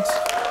right.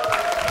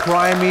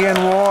 Crimean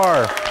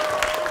War.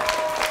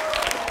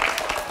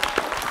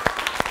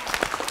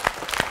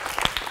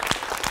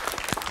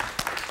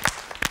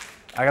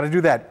 I gotta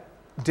do that.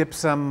 Dip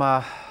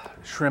some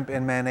shrimp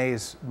in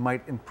mayonnaise.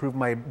 Might improve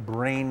my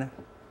brain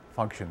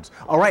functions.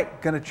 All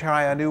right, gonna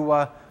try a new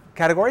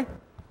category.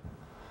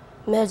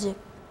 Magic.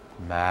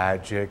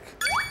 Magic.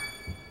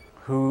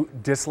 Who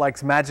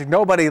dislikes magic?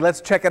 Nobody.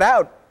 Let's check it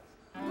out.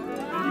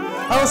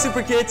 Hello,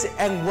 Superkids,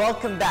 and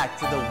welcome back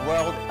to the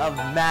world of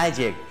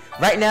magic.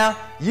 right now,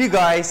 you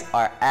guys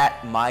are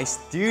at my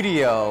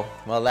studio.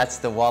 Well, that's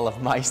the wall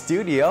of my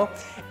studio.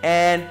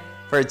 And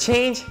for a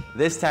change,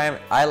 this time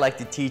I like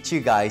to teach you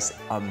guys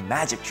a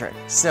magic trick.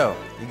 So,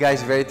 you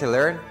guys ready to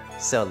learn?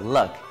 So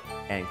look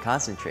and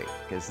concentrate,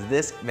 because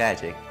this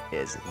magic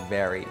is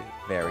very,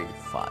 very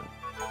fun.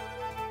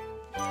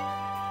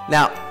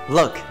 Now,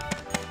 look,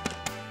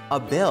 a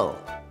bill.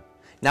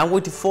 Now I'm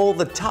going to fold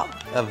the top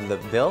of the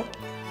bill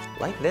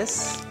like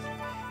this.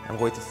 I'm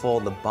going to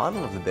fold the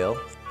bottom of the bill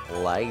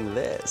like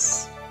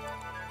this.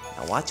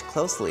 Now watch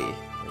closely.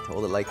 I'm going to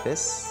hold it like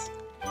this.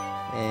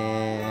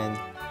 And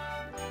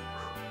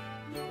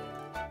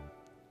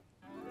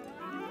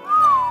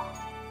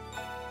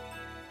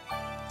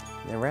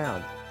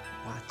around.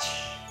 Watch.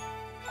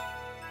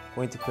 I'm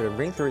going to put a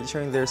ring through it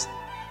showing there's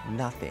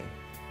nothing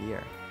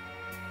here.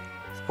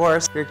 Of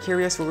course, if you're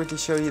curious, we're going to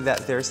show you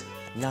that there's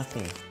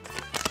nothing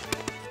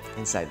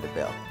inside the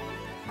bill.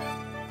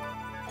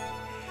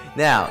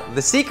 Now,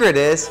 the secret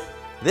is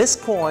this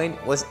coin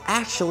was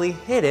actually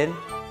hidden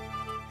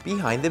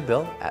behind the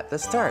bill at the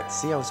start.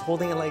 See, I was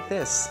holding it like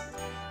this.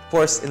 Of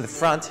course, in the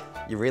front,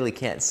 you really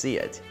can't see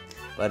it.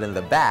 But in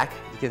the back,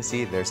 you can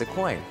see there's a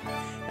coin.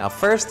 Now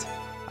first,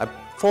 I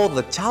fold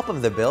the top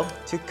of the bill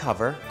to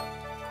cover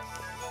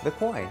the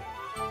coin.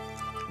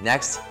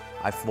 Next,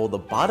 I fold the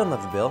bottom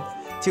of the bill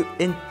to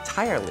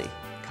entirely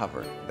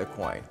cover the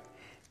coin.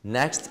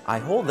 Next, I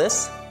hold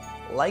this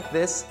like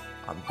this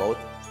on both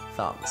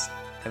thumbs.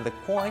 And the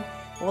coin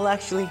will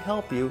actually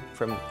help you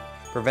from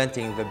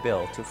preventing the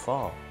bill to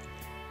fall.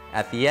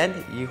 At the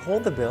end, you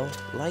hold the bill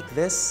like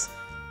this,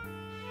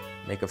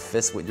 make a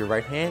fist with your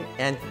right hand,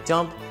 and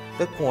dump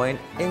the coin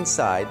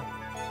inside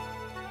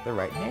the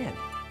right hand.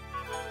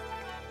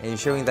 And you're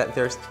showing that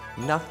there's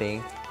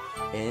nothing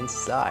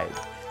inside.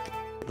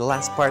 The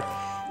last part,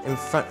 in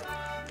front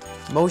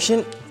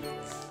motion,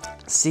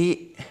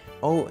 see,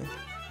 oh,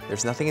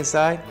 there's nothing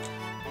inside.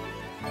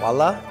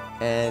 Voila,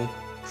 and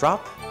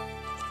drop.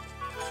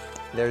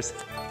 There's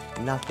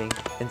nothing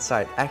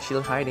inside,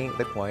 actually hiding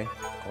the coin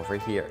over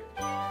here.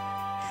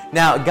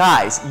 Now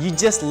guys, you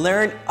just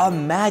learned a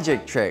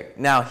magic trick.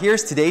 Now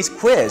here's today's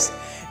quiz.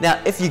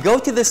 Now if you go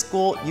to this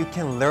school, you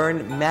can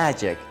learn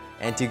magic.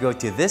 And to go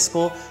to this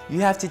school,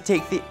 you have to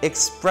take the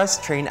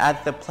express train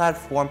at the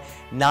platform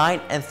 9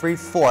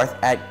 3/4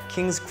 at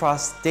King's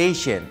Cross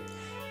Station.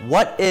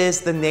 What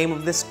is the name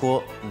of the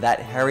school that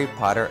Harry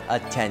Potter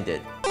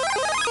attended?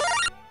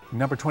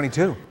 Number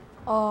 22.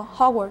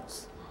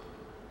 Hogwarts.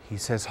 He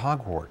says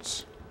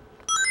Hogwarts.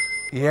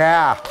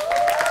 Yeah.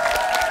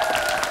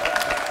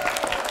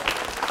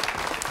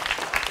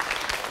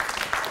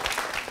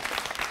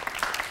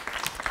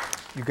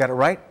 You got it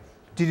right.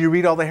 Did you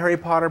read all the Harry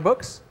Potter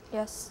books?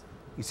 Yes.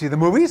 You see the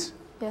movies?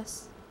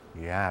 Yes.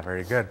 Yeah,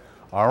 very good.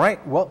 All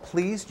right, well,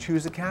 please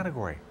choose a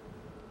category.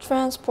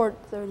 Transport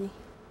 30.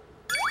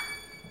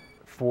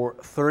 For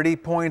 30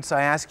 points,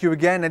 I ask you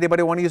again,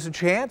 anybody want to use a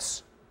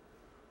chance?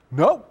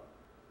 No.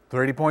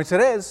 30 points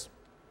it is.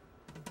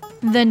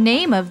 The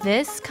name of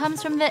this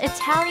comes from the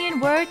Italian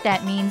word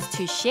that means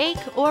to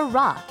shake or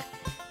rock.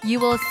 You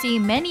will see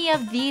many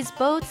of these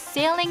boats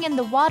sailing in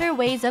the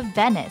waterways of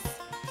Venice.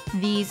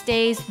 These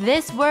days,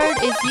 this word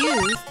is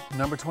used.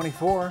 Number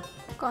 24.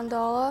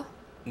 Gondola.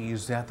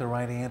 Is that the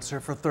right answer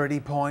for 30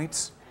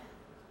 points?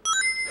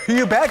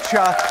 You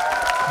betcha.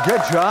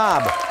 Good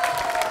job.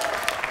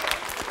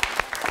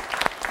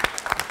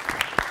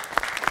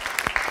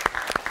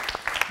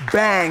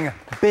 Bang.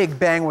 Big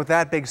bang with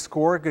that big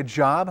score. Good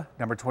job.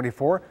 Number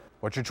 24.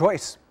 What's your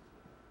choice?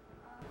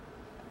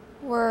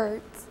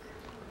 Words.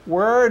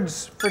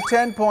 Words for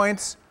 10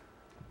 points.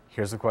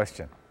 Here's the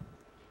question.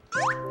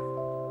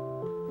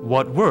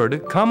 What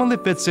word commonly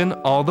fits in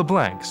all the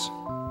blanks?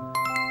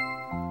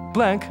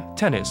 Blank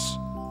tennis.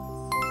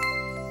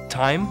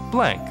 Time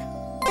blank.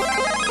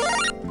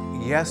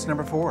 Yes,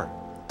 number 4.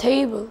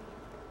 Table.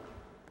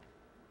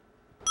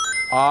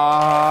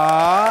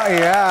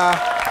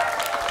 Yeah.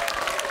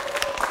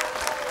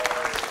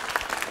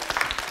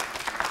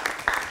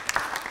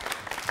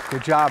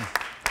 Good job.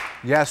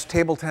 Yes,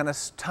 table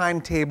tennis,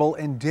 timetable,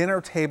 and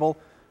dinner table.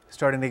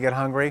 Starting to get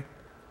hungry.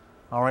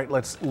 All right,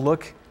 let's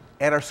look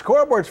at our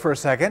scoreboards for a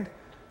second.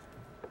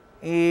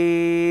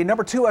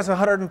 Number 2 has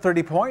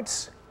 130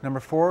 points. Number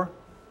 4,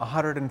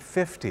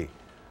 150.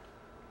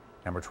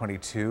 Number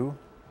 22,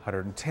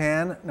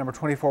 110. Number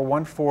 24,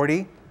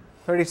 140.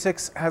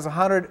 36 has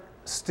 100.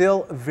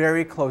 Still a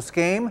very close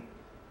game.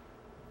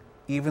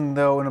 Even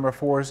though number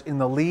 4 is in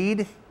the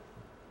lead,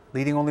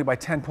 leading only by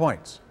 10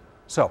 points.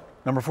 So,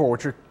 number 4,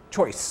 what's your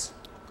choice?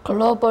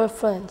 Global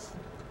Friends.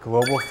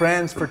 Global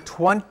Friends for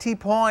 20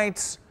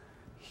 points.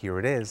 Here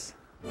it is.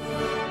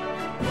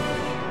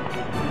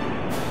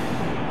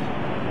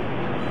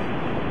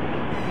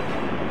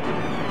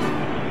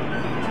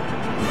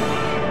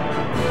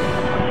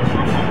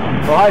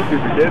 Well, hi,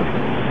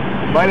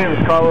 Superkids. My name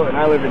is Carlo, and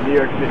I live in New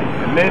York City,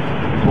 and this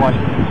is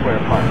Washington Square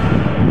Park.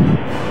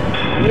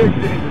 New York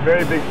City is a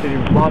very big city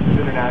with lots of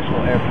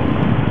international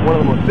airports. one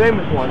of the most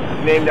famous ones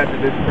named after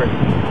this person.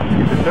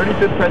 He's the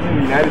 35th President of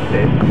the United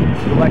States.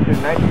 He was elected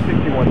in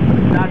 1961, but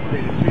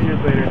assassinated 2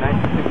 years later in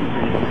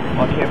 1963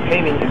 while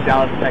campaigning in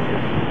Dallas,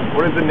 Texas.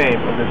 What is the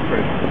name of this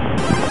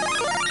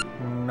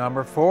person?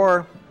 Number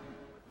 4.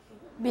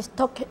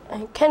 Mr.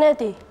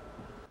 Kennedy.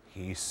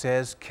 He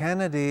says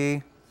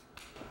Kennedy.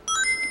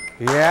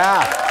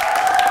 Yeah.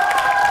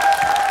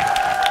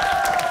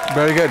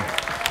 Very good.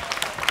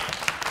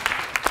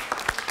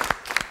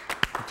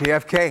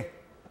 JFK.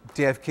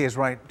 JFK is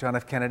right, John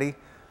F. Kennedy.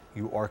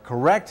 You are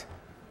correct.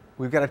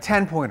 We've got a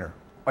 10-pointer,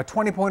 a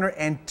 20-pointer,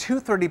 and 2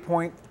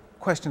 30-point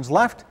questions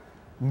left.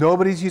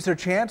 Nobody's used their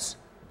chance.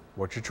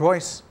 What's your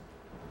choice?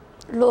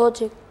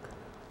 Logic.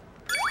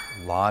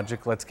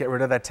 Logic. Let's get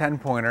rid of that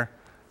 10-pointer.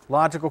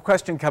 Logical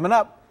question coming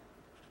up.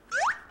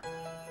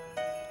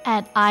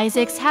 At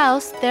Isaac's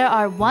house, there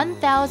are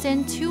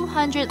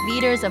 1,200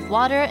 liters of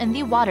water in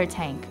the water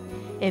tank.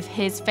 If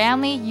his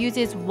family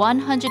uses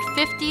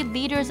 150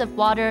 liters of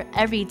water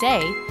every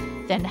day,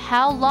 then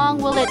how long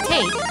will it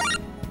take?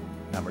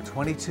 Number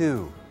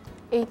 22.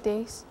 8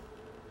 days.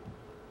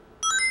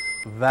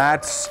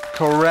 That's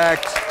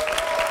correct.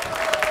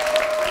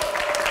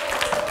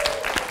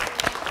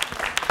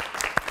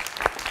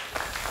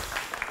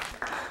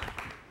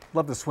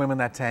 Love to swim in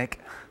that tank.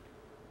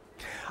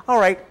 All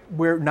right,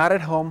 we're not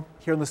at home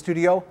here in the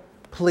studio.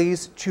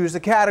 Please choose a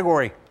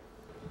category.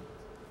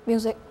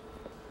 Music.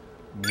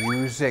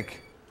 Music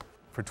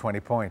for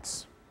 20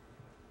 points.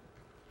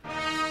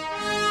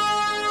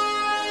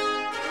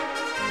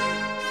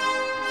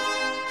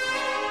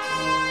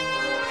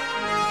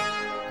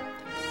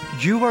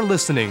 You are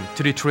listening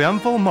to the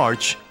Triumphal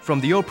March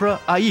from the opera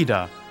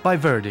Aida by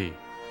Verdi.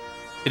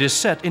 It is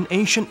set in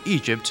ancient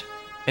Egypt,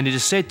 and it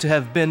is said to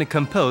have been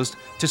composed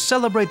to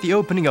celebrate the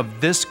opening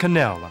of this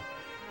canal.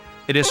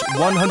 It is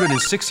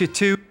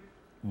 162.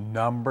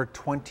 Number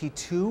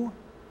 22.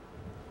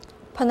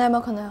 Panama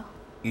Canal.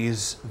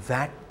 Is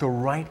that the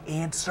right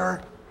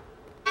answer?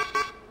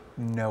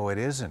 No, it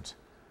isn't.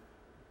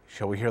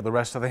 Shall we hear the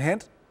rest of the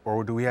hint,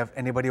 or do we have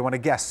anybody want to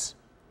guess?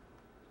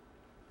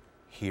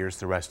 Here's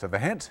the rest of the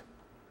hint.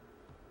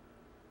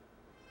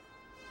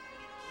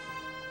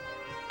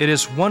 It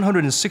is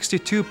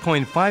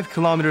 162.5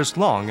 kilometers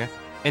long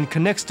and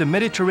connects the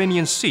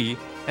Mediterranean Sea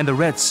and the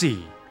Red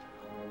Sea.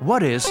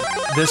 What is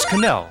this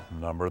canal?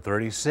 Number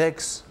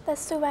 36. The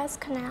Suez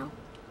Canal.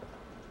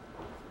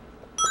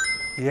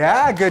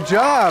 Yeah, good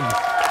job.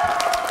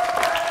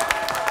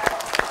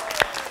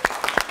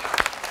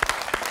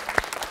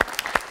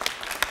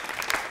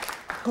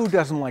 Who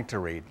doesn't like to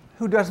read?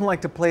 Who doesn't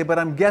like to play? But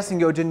I'm guessing,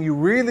 Yojin, you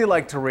really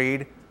like to read.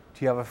 Do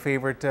you have a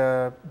favorite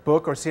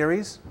book or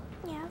series?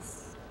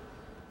 Yes.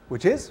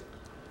 Which is?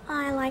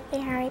 I like the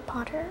Harry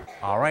Potter.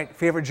 All right.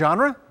 Favorite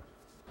genre?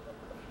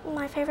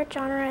 My favorite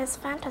genre is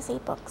fantasy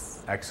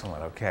books.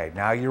 Excellent. Okay.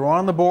 Now you're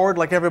on the board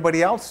like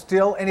everybody else.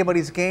 Still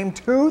anybody's game.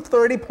 2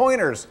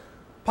 30-pointers.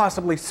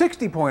 Possibly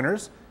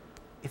 60-pointers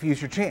if you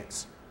use your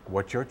chance.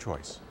 What's your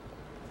choice?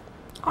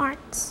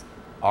 Arts.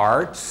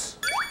 Arts.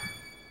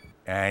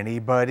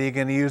 Anybody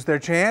gonna use their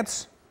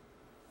chance?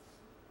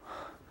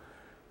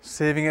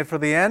 Saving it for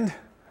the end?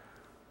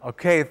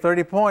 Okay,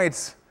 30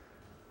 points.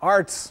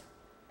 Arts.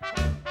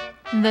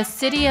 The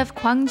city of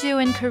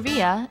Gwangju in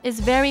Korea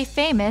is very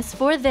famous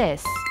for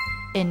this.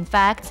 In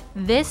fact,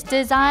 this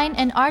design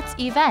and arts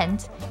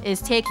event is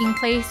taking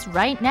place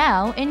right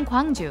now in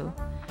Gwangju.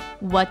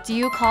 What do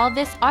you call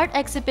this art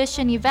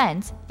exhibition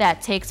event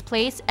that takes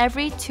place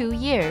every 2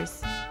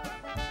 years?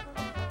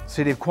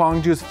 City of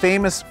Gwangju is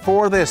famous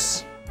for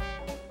this.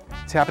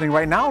 It's happening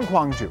right now in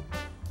Gwangju.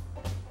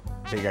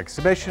 Big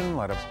exhibition, a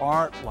lot of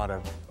art, a lot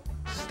of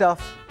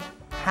stuff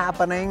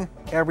happening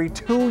every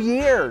 2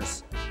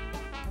 years.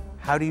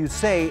 How do you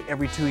say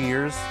every 2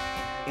 years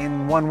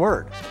in one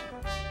word?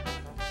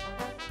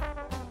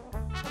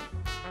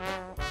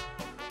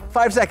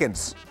 5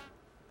 seconds.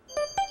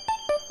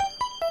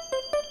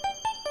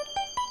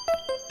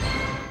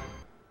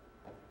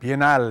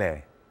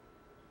 Biennale.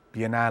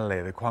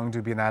 Biennale, the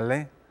Gwangju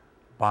Biennale,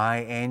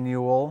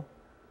 biannual,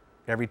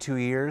 every 2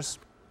 years.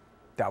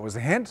 That was a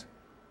hint.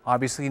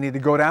 Obviously, you need to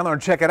go down there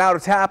and check it out.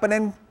 It's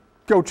happening.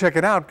 Go check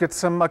it out. Get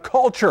some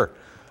culture.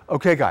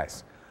 Okay,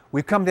 guys,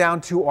 we've come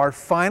down to our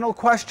final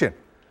question.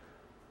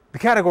 The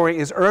category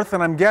is Earth,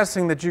 and I'm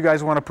guessing that you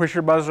guys want to push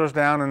your buzzers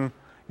down and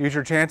use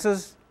your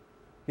chances.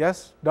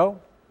 Yes? No?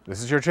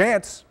 This is your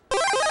chance.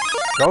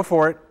 Go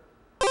for it.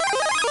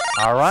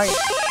 All right.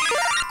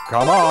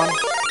 Come on.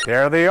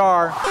 There they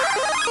are.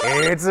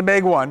 It's a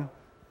big one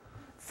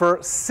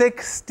for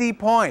 60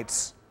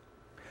 points.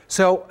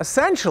 So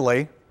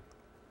essentially,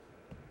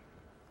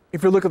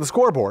 if you look at the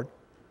scoreboard,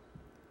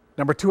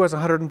 number 2 has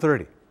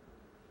 130,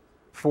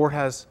 4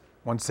 has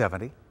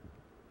 170,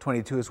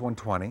 22 is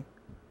 120,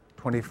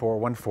 24,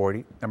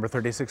 140, number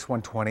 36,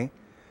 120.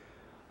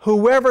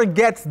 Whoever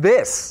gets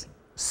this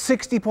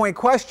 60-point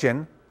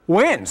question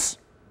wins,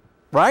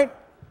 right?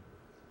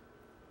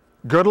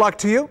 Good luck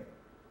to you.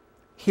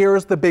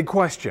 Here's the big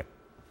question.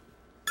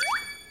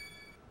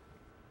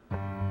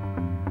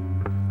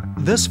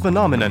 This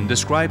phenomenon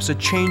describes a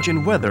change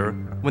in weather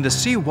when the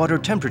seawater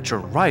temperature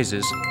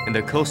rises in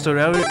the coastal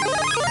area.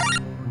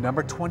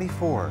 Number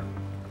 24.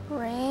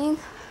 Rain.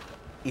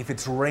 If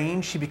it's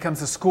rain, she becomes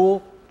the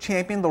school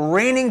champion, the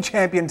reigning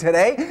champion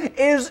today.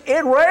 Is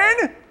it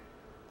rain?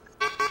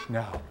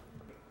 No.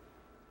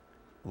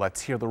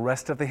 Let's hear the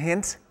rest of the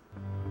hint.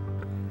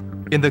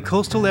 In the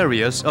coastal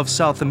areas of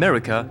South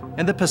America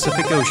and the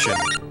Pacific Ocean.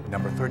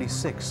 Number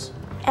 36.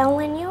 El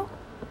Nino?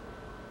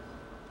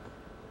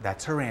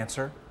 That's her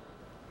answer.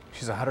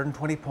 She's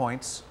 120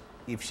 points.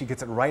 If she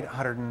gets it right,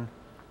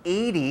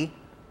 180.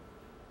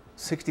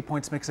 60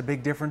 points makes a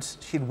big difference.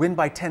 She'd win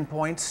by 10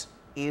 points.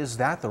 Is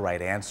that the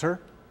right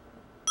answer?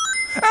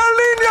 El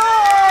Nino!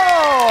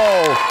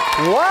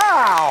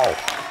 Wow!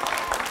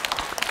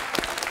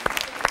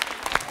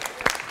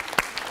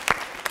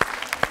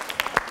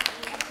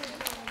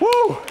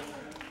 Woo!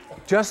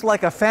 Just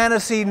like a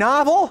fantasy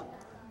novel,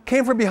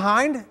 came from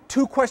behind,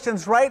 2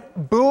 questions right,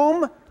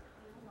 boom,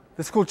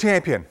 the school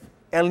champion.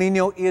 El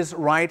Nino is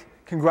right.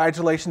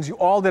 Congratulations, you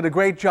all did a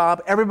great job.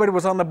 Everybody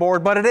was on the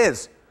board, but it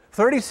is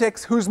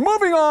 36 who's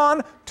moving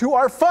on to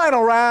our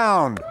final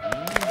round.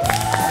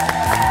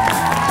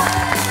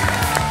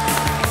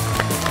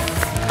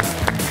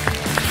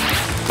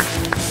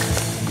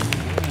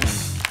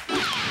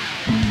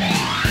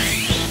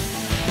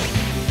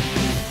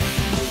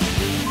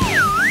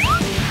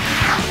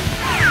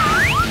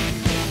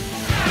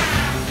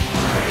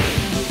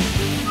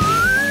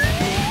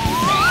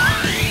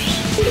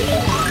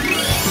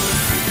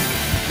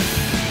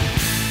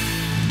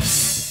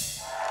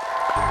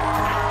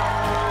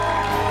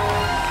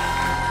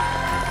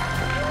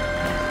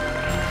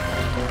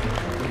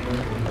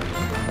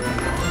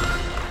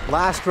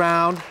 Last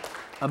round,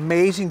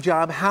 amazing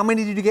job. How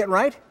many did you get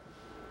right?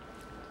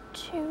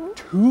 2.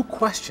 2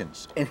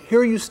 questions, and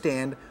here you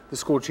stand, the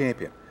school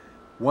champion.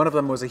 One of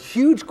them was a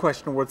huge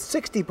question worth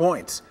 60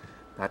 points.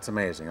 That's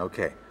amazing,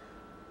 okay.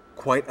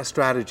 Quite a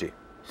strategy.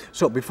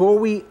 So before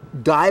we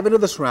dive into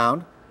this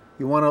round,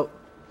 you want to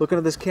look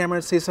into this camera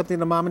and say something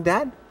to Mom and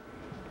Dad?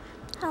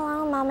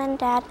 Hello, Mom and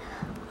Dad.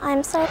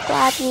 I'm so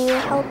glad you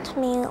helped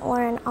me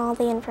learn all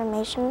the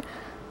information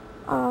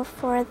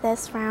for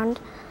this round.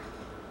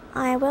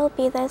 I will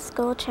be the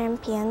school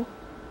champion.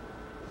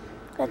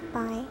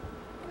 Goodbye.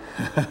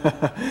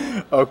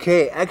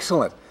 Okay,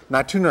 excellent.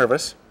 Not too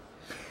nervous.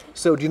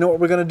 So do you know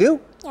what we're going to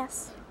do?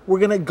 Yes. We're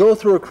going to go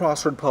through a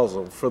crossword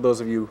puzzle for those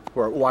of you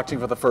who are watching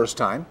for the first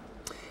time.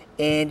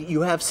 And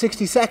you have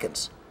 60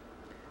 seconds.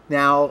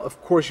 Now,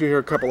 of course, you hear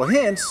a couple of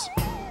hints.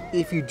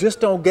 If you just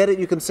don't get it,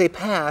 you can say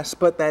pass,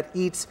 but that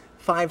eats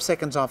 5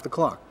 seconds off the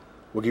clock.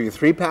 We'll give you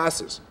 3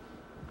 passes.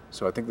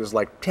 So I think there's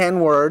like 10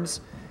 words.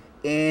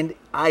 And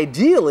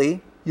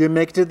ideally, you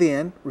make it to the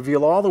end,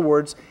 reveal all the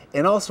words,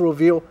 and also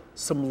reveal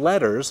some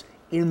letters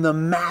in the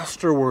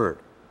master word.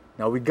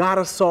 Now, we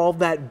gotta solve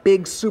that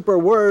big super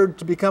word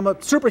to become a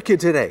super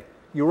kid today.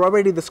 You're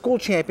already the school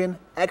champion.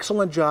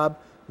 Excellent job.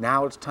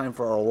 Now it's time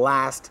for our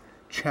last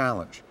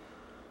challenge.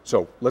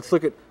 So let's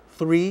look at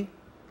 3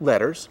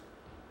 letters.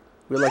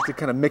 We like to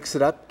kind of mix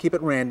it up, keep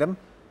it random.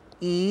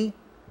 E,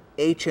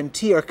 H, and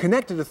T are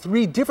connected to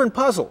 3 different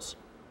puzzles.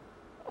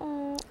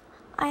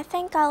 I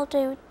think I'll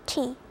do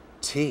T.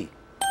 T.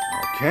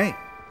 Okay.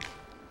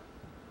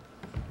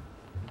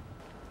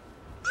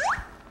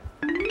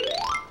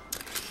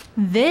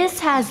 This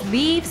has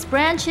leaves,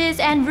 branches,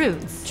 and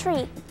roots.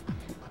 Tree.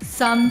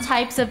 Some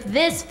types of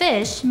this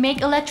fish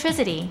make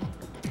electricity.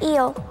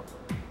 Eel.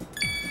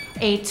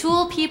 A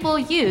tool people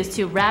use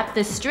to wrap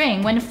the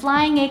string when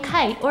flying a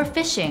kite or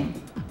fishing.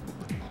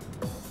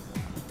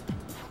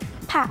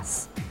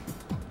 Pass.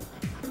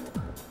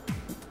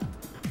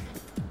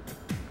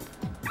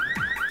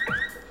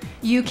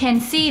 You can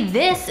see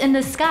this in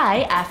the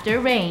sky after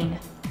rain.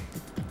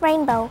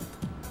 Rainbow.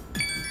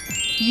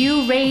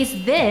 You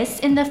raised this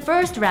in the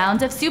first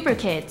round of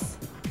Superkids.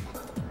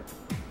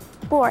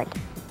 Board.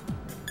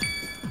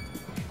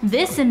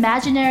 This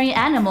imaginary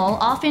animal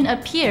often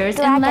appears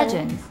Dragon. in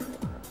legends.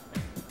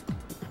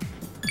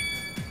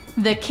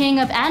 The king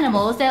of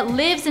animals that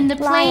lives in the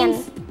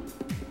plains.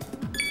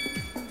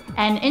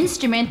 An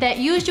instrument that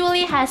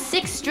usually has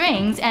 6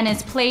 strings and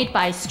is played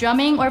by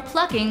strumming or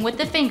plucking with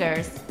the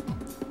fingers.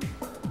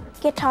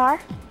 Guitar.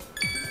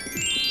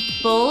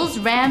 Bulls,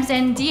 rams,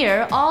 and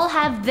deer all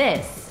have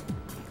this.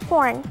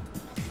 Horn.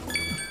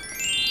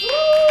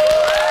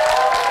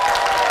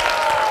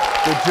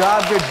 Good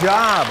job, good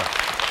job.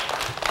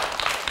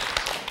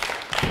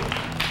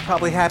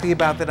 Probably happy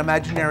about that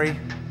imaginary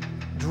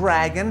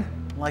dragon,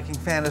 liking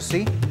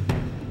fantasy.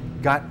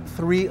 Got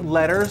 3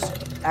 letters,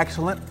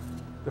 excellent.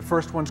 The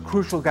first one's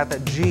crucial, got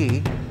that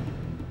G,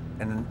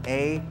 and an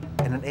A,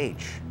 and an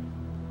H.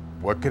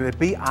 What could it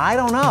be? I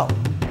don't know.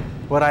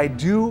 But I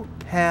do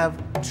have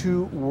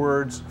 2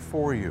 words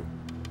for you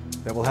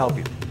that will help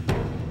you.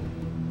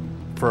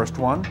 First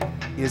one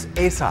is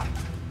Aesop.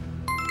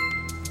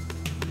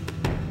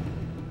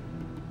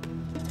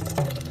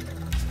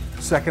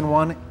 Second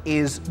one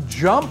is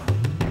jump.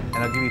 And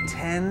I'll give you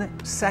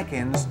 10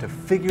 seconds to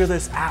figure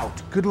this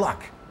out. Good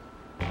luck.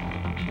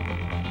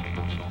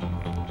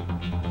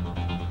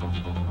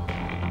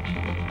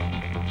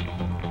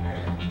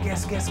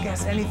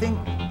 Guess. Anything?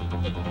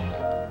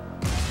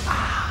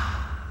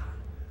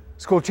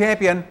 School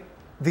champion,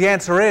 the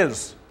answer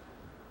is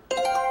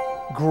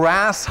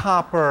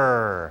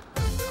grasshopper.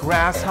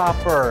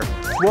 Grasshopper.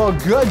 Well,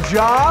 good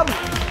job.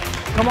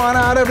 Come on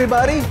out,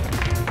 everybody.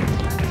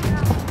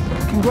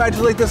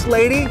 Congratulate this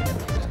lady.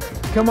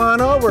 Come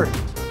on over.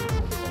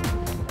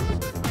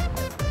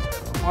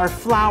 Our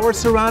flowers,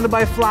 surrounded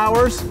by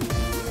flowers.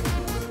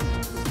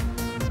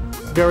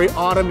 Very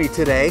autumny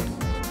today.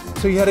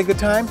 So you had a good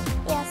time?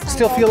 Yes.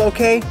 Still feel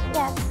okay?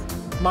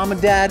 Yes. Mom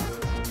and Dad,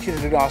 you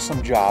did an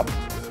awesome job.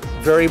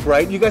 Very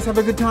bright. You guys have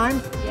a good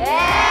time?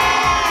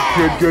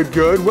 Yeah!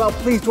 Good. Well,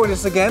 please join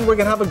us again. We're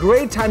gonna have a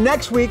great time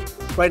next week.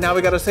 Right now,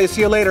 we gotta say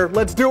see you later.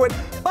 Let's do it.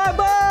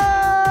 Bye-bye!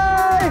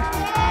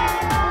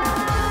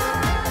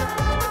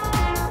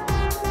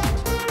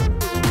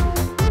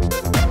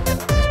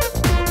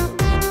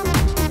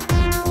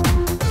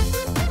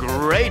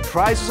 Great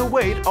prizes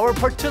await our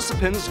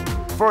participants.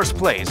 First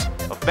place,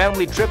 a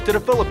family trip to the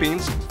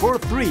Philippines for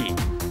 3.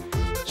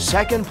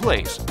 Second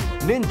place,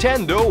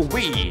 Nintendo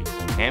Wii.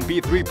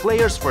 MP3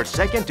 players for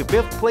 2nd to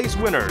 5th place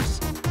winners.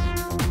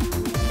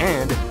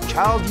 And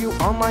Child U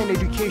Online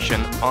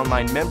Education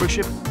online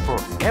membership for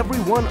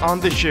everyone on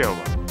the show.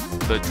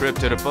 The trip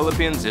to the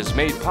Philippines is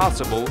made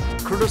possible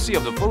courtesy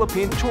of the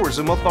Philippine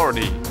Tourism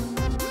Authority.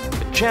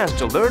 A chance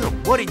to learn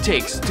what it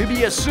takes to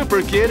be a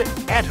super kid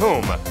at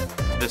home.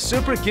 The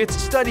Superkids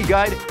Study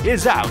Guide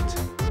is out.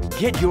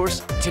 Get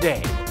yours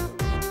today.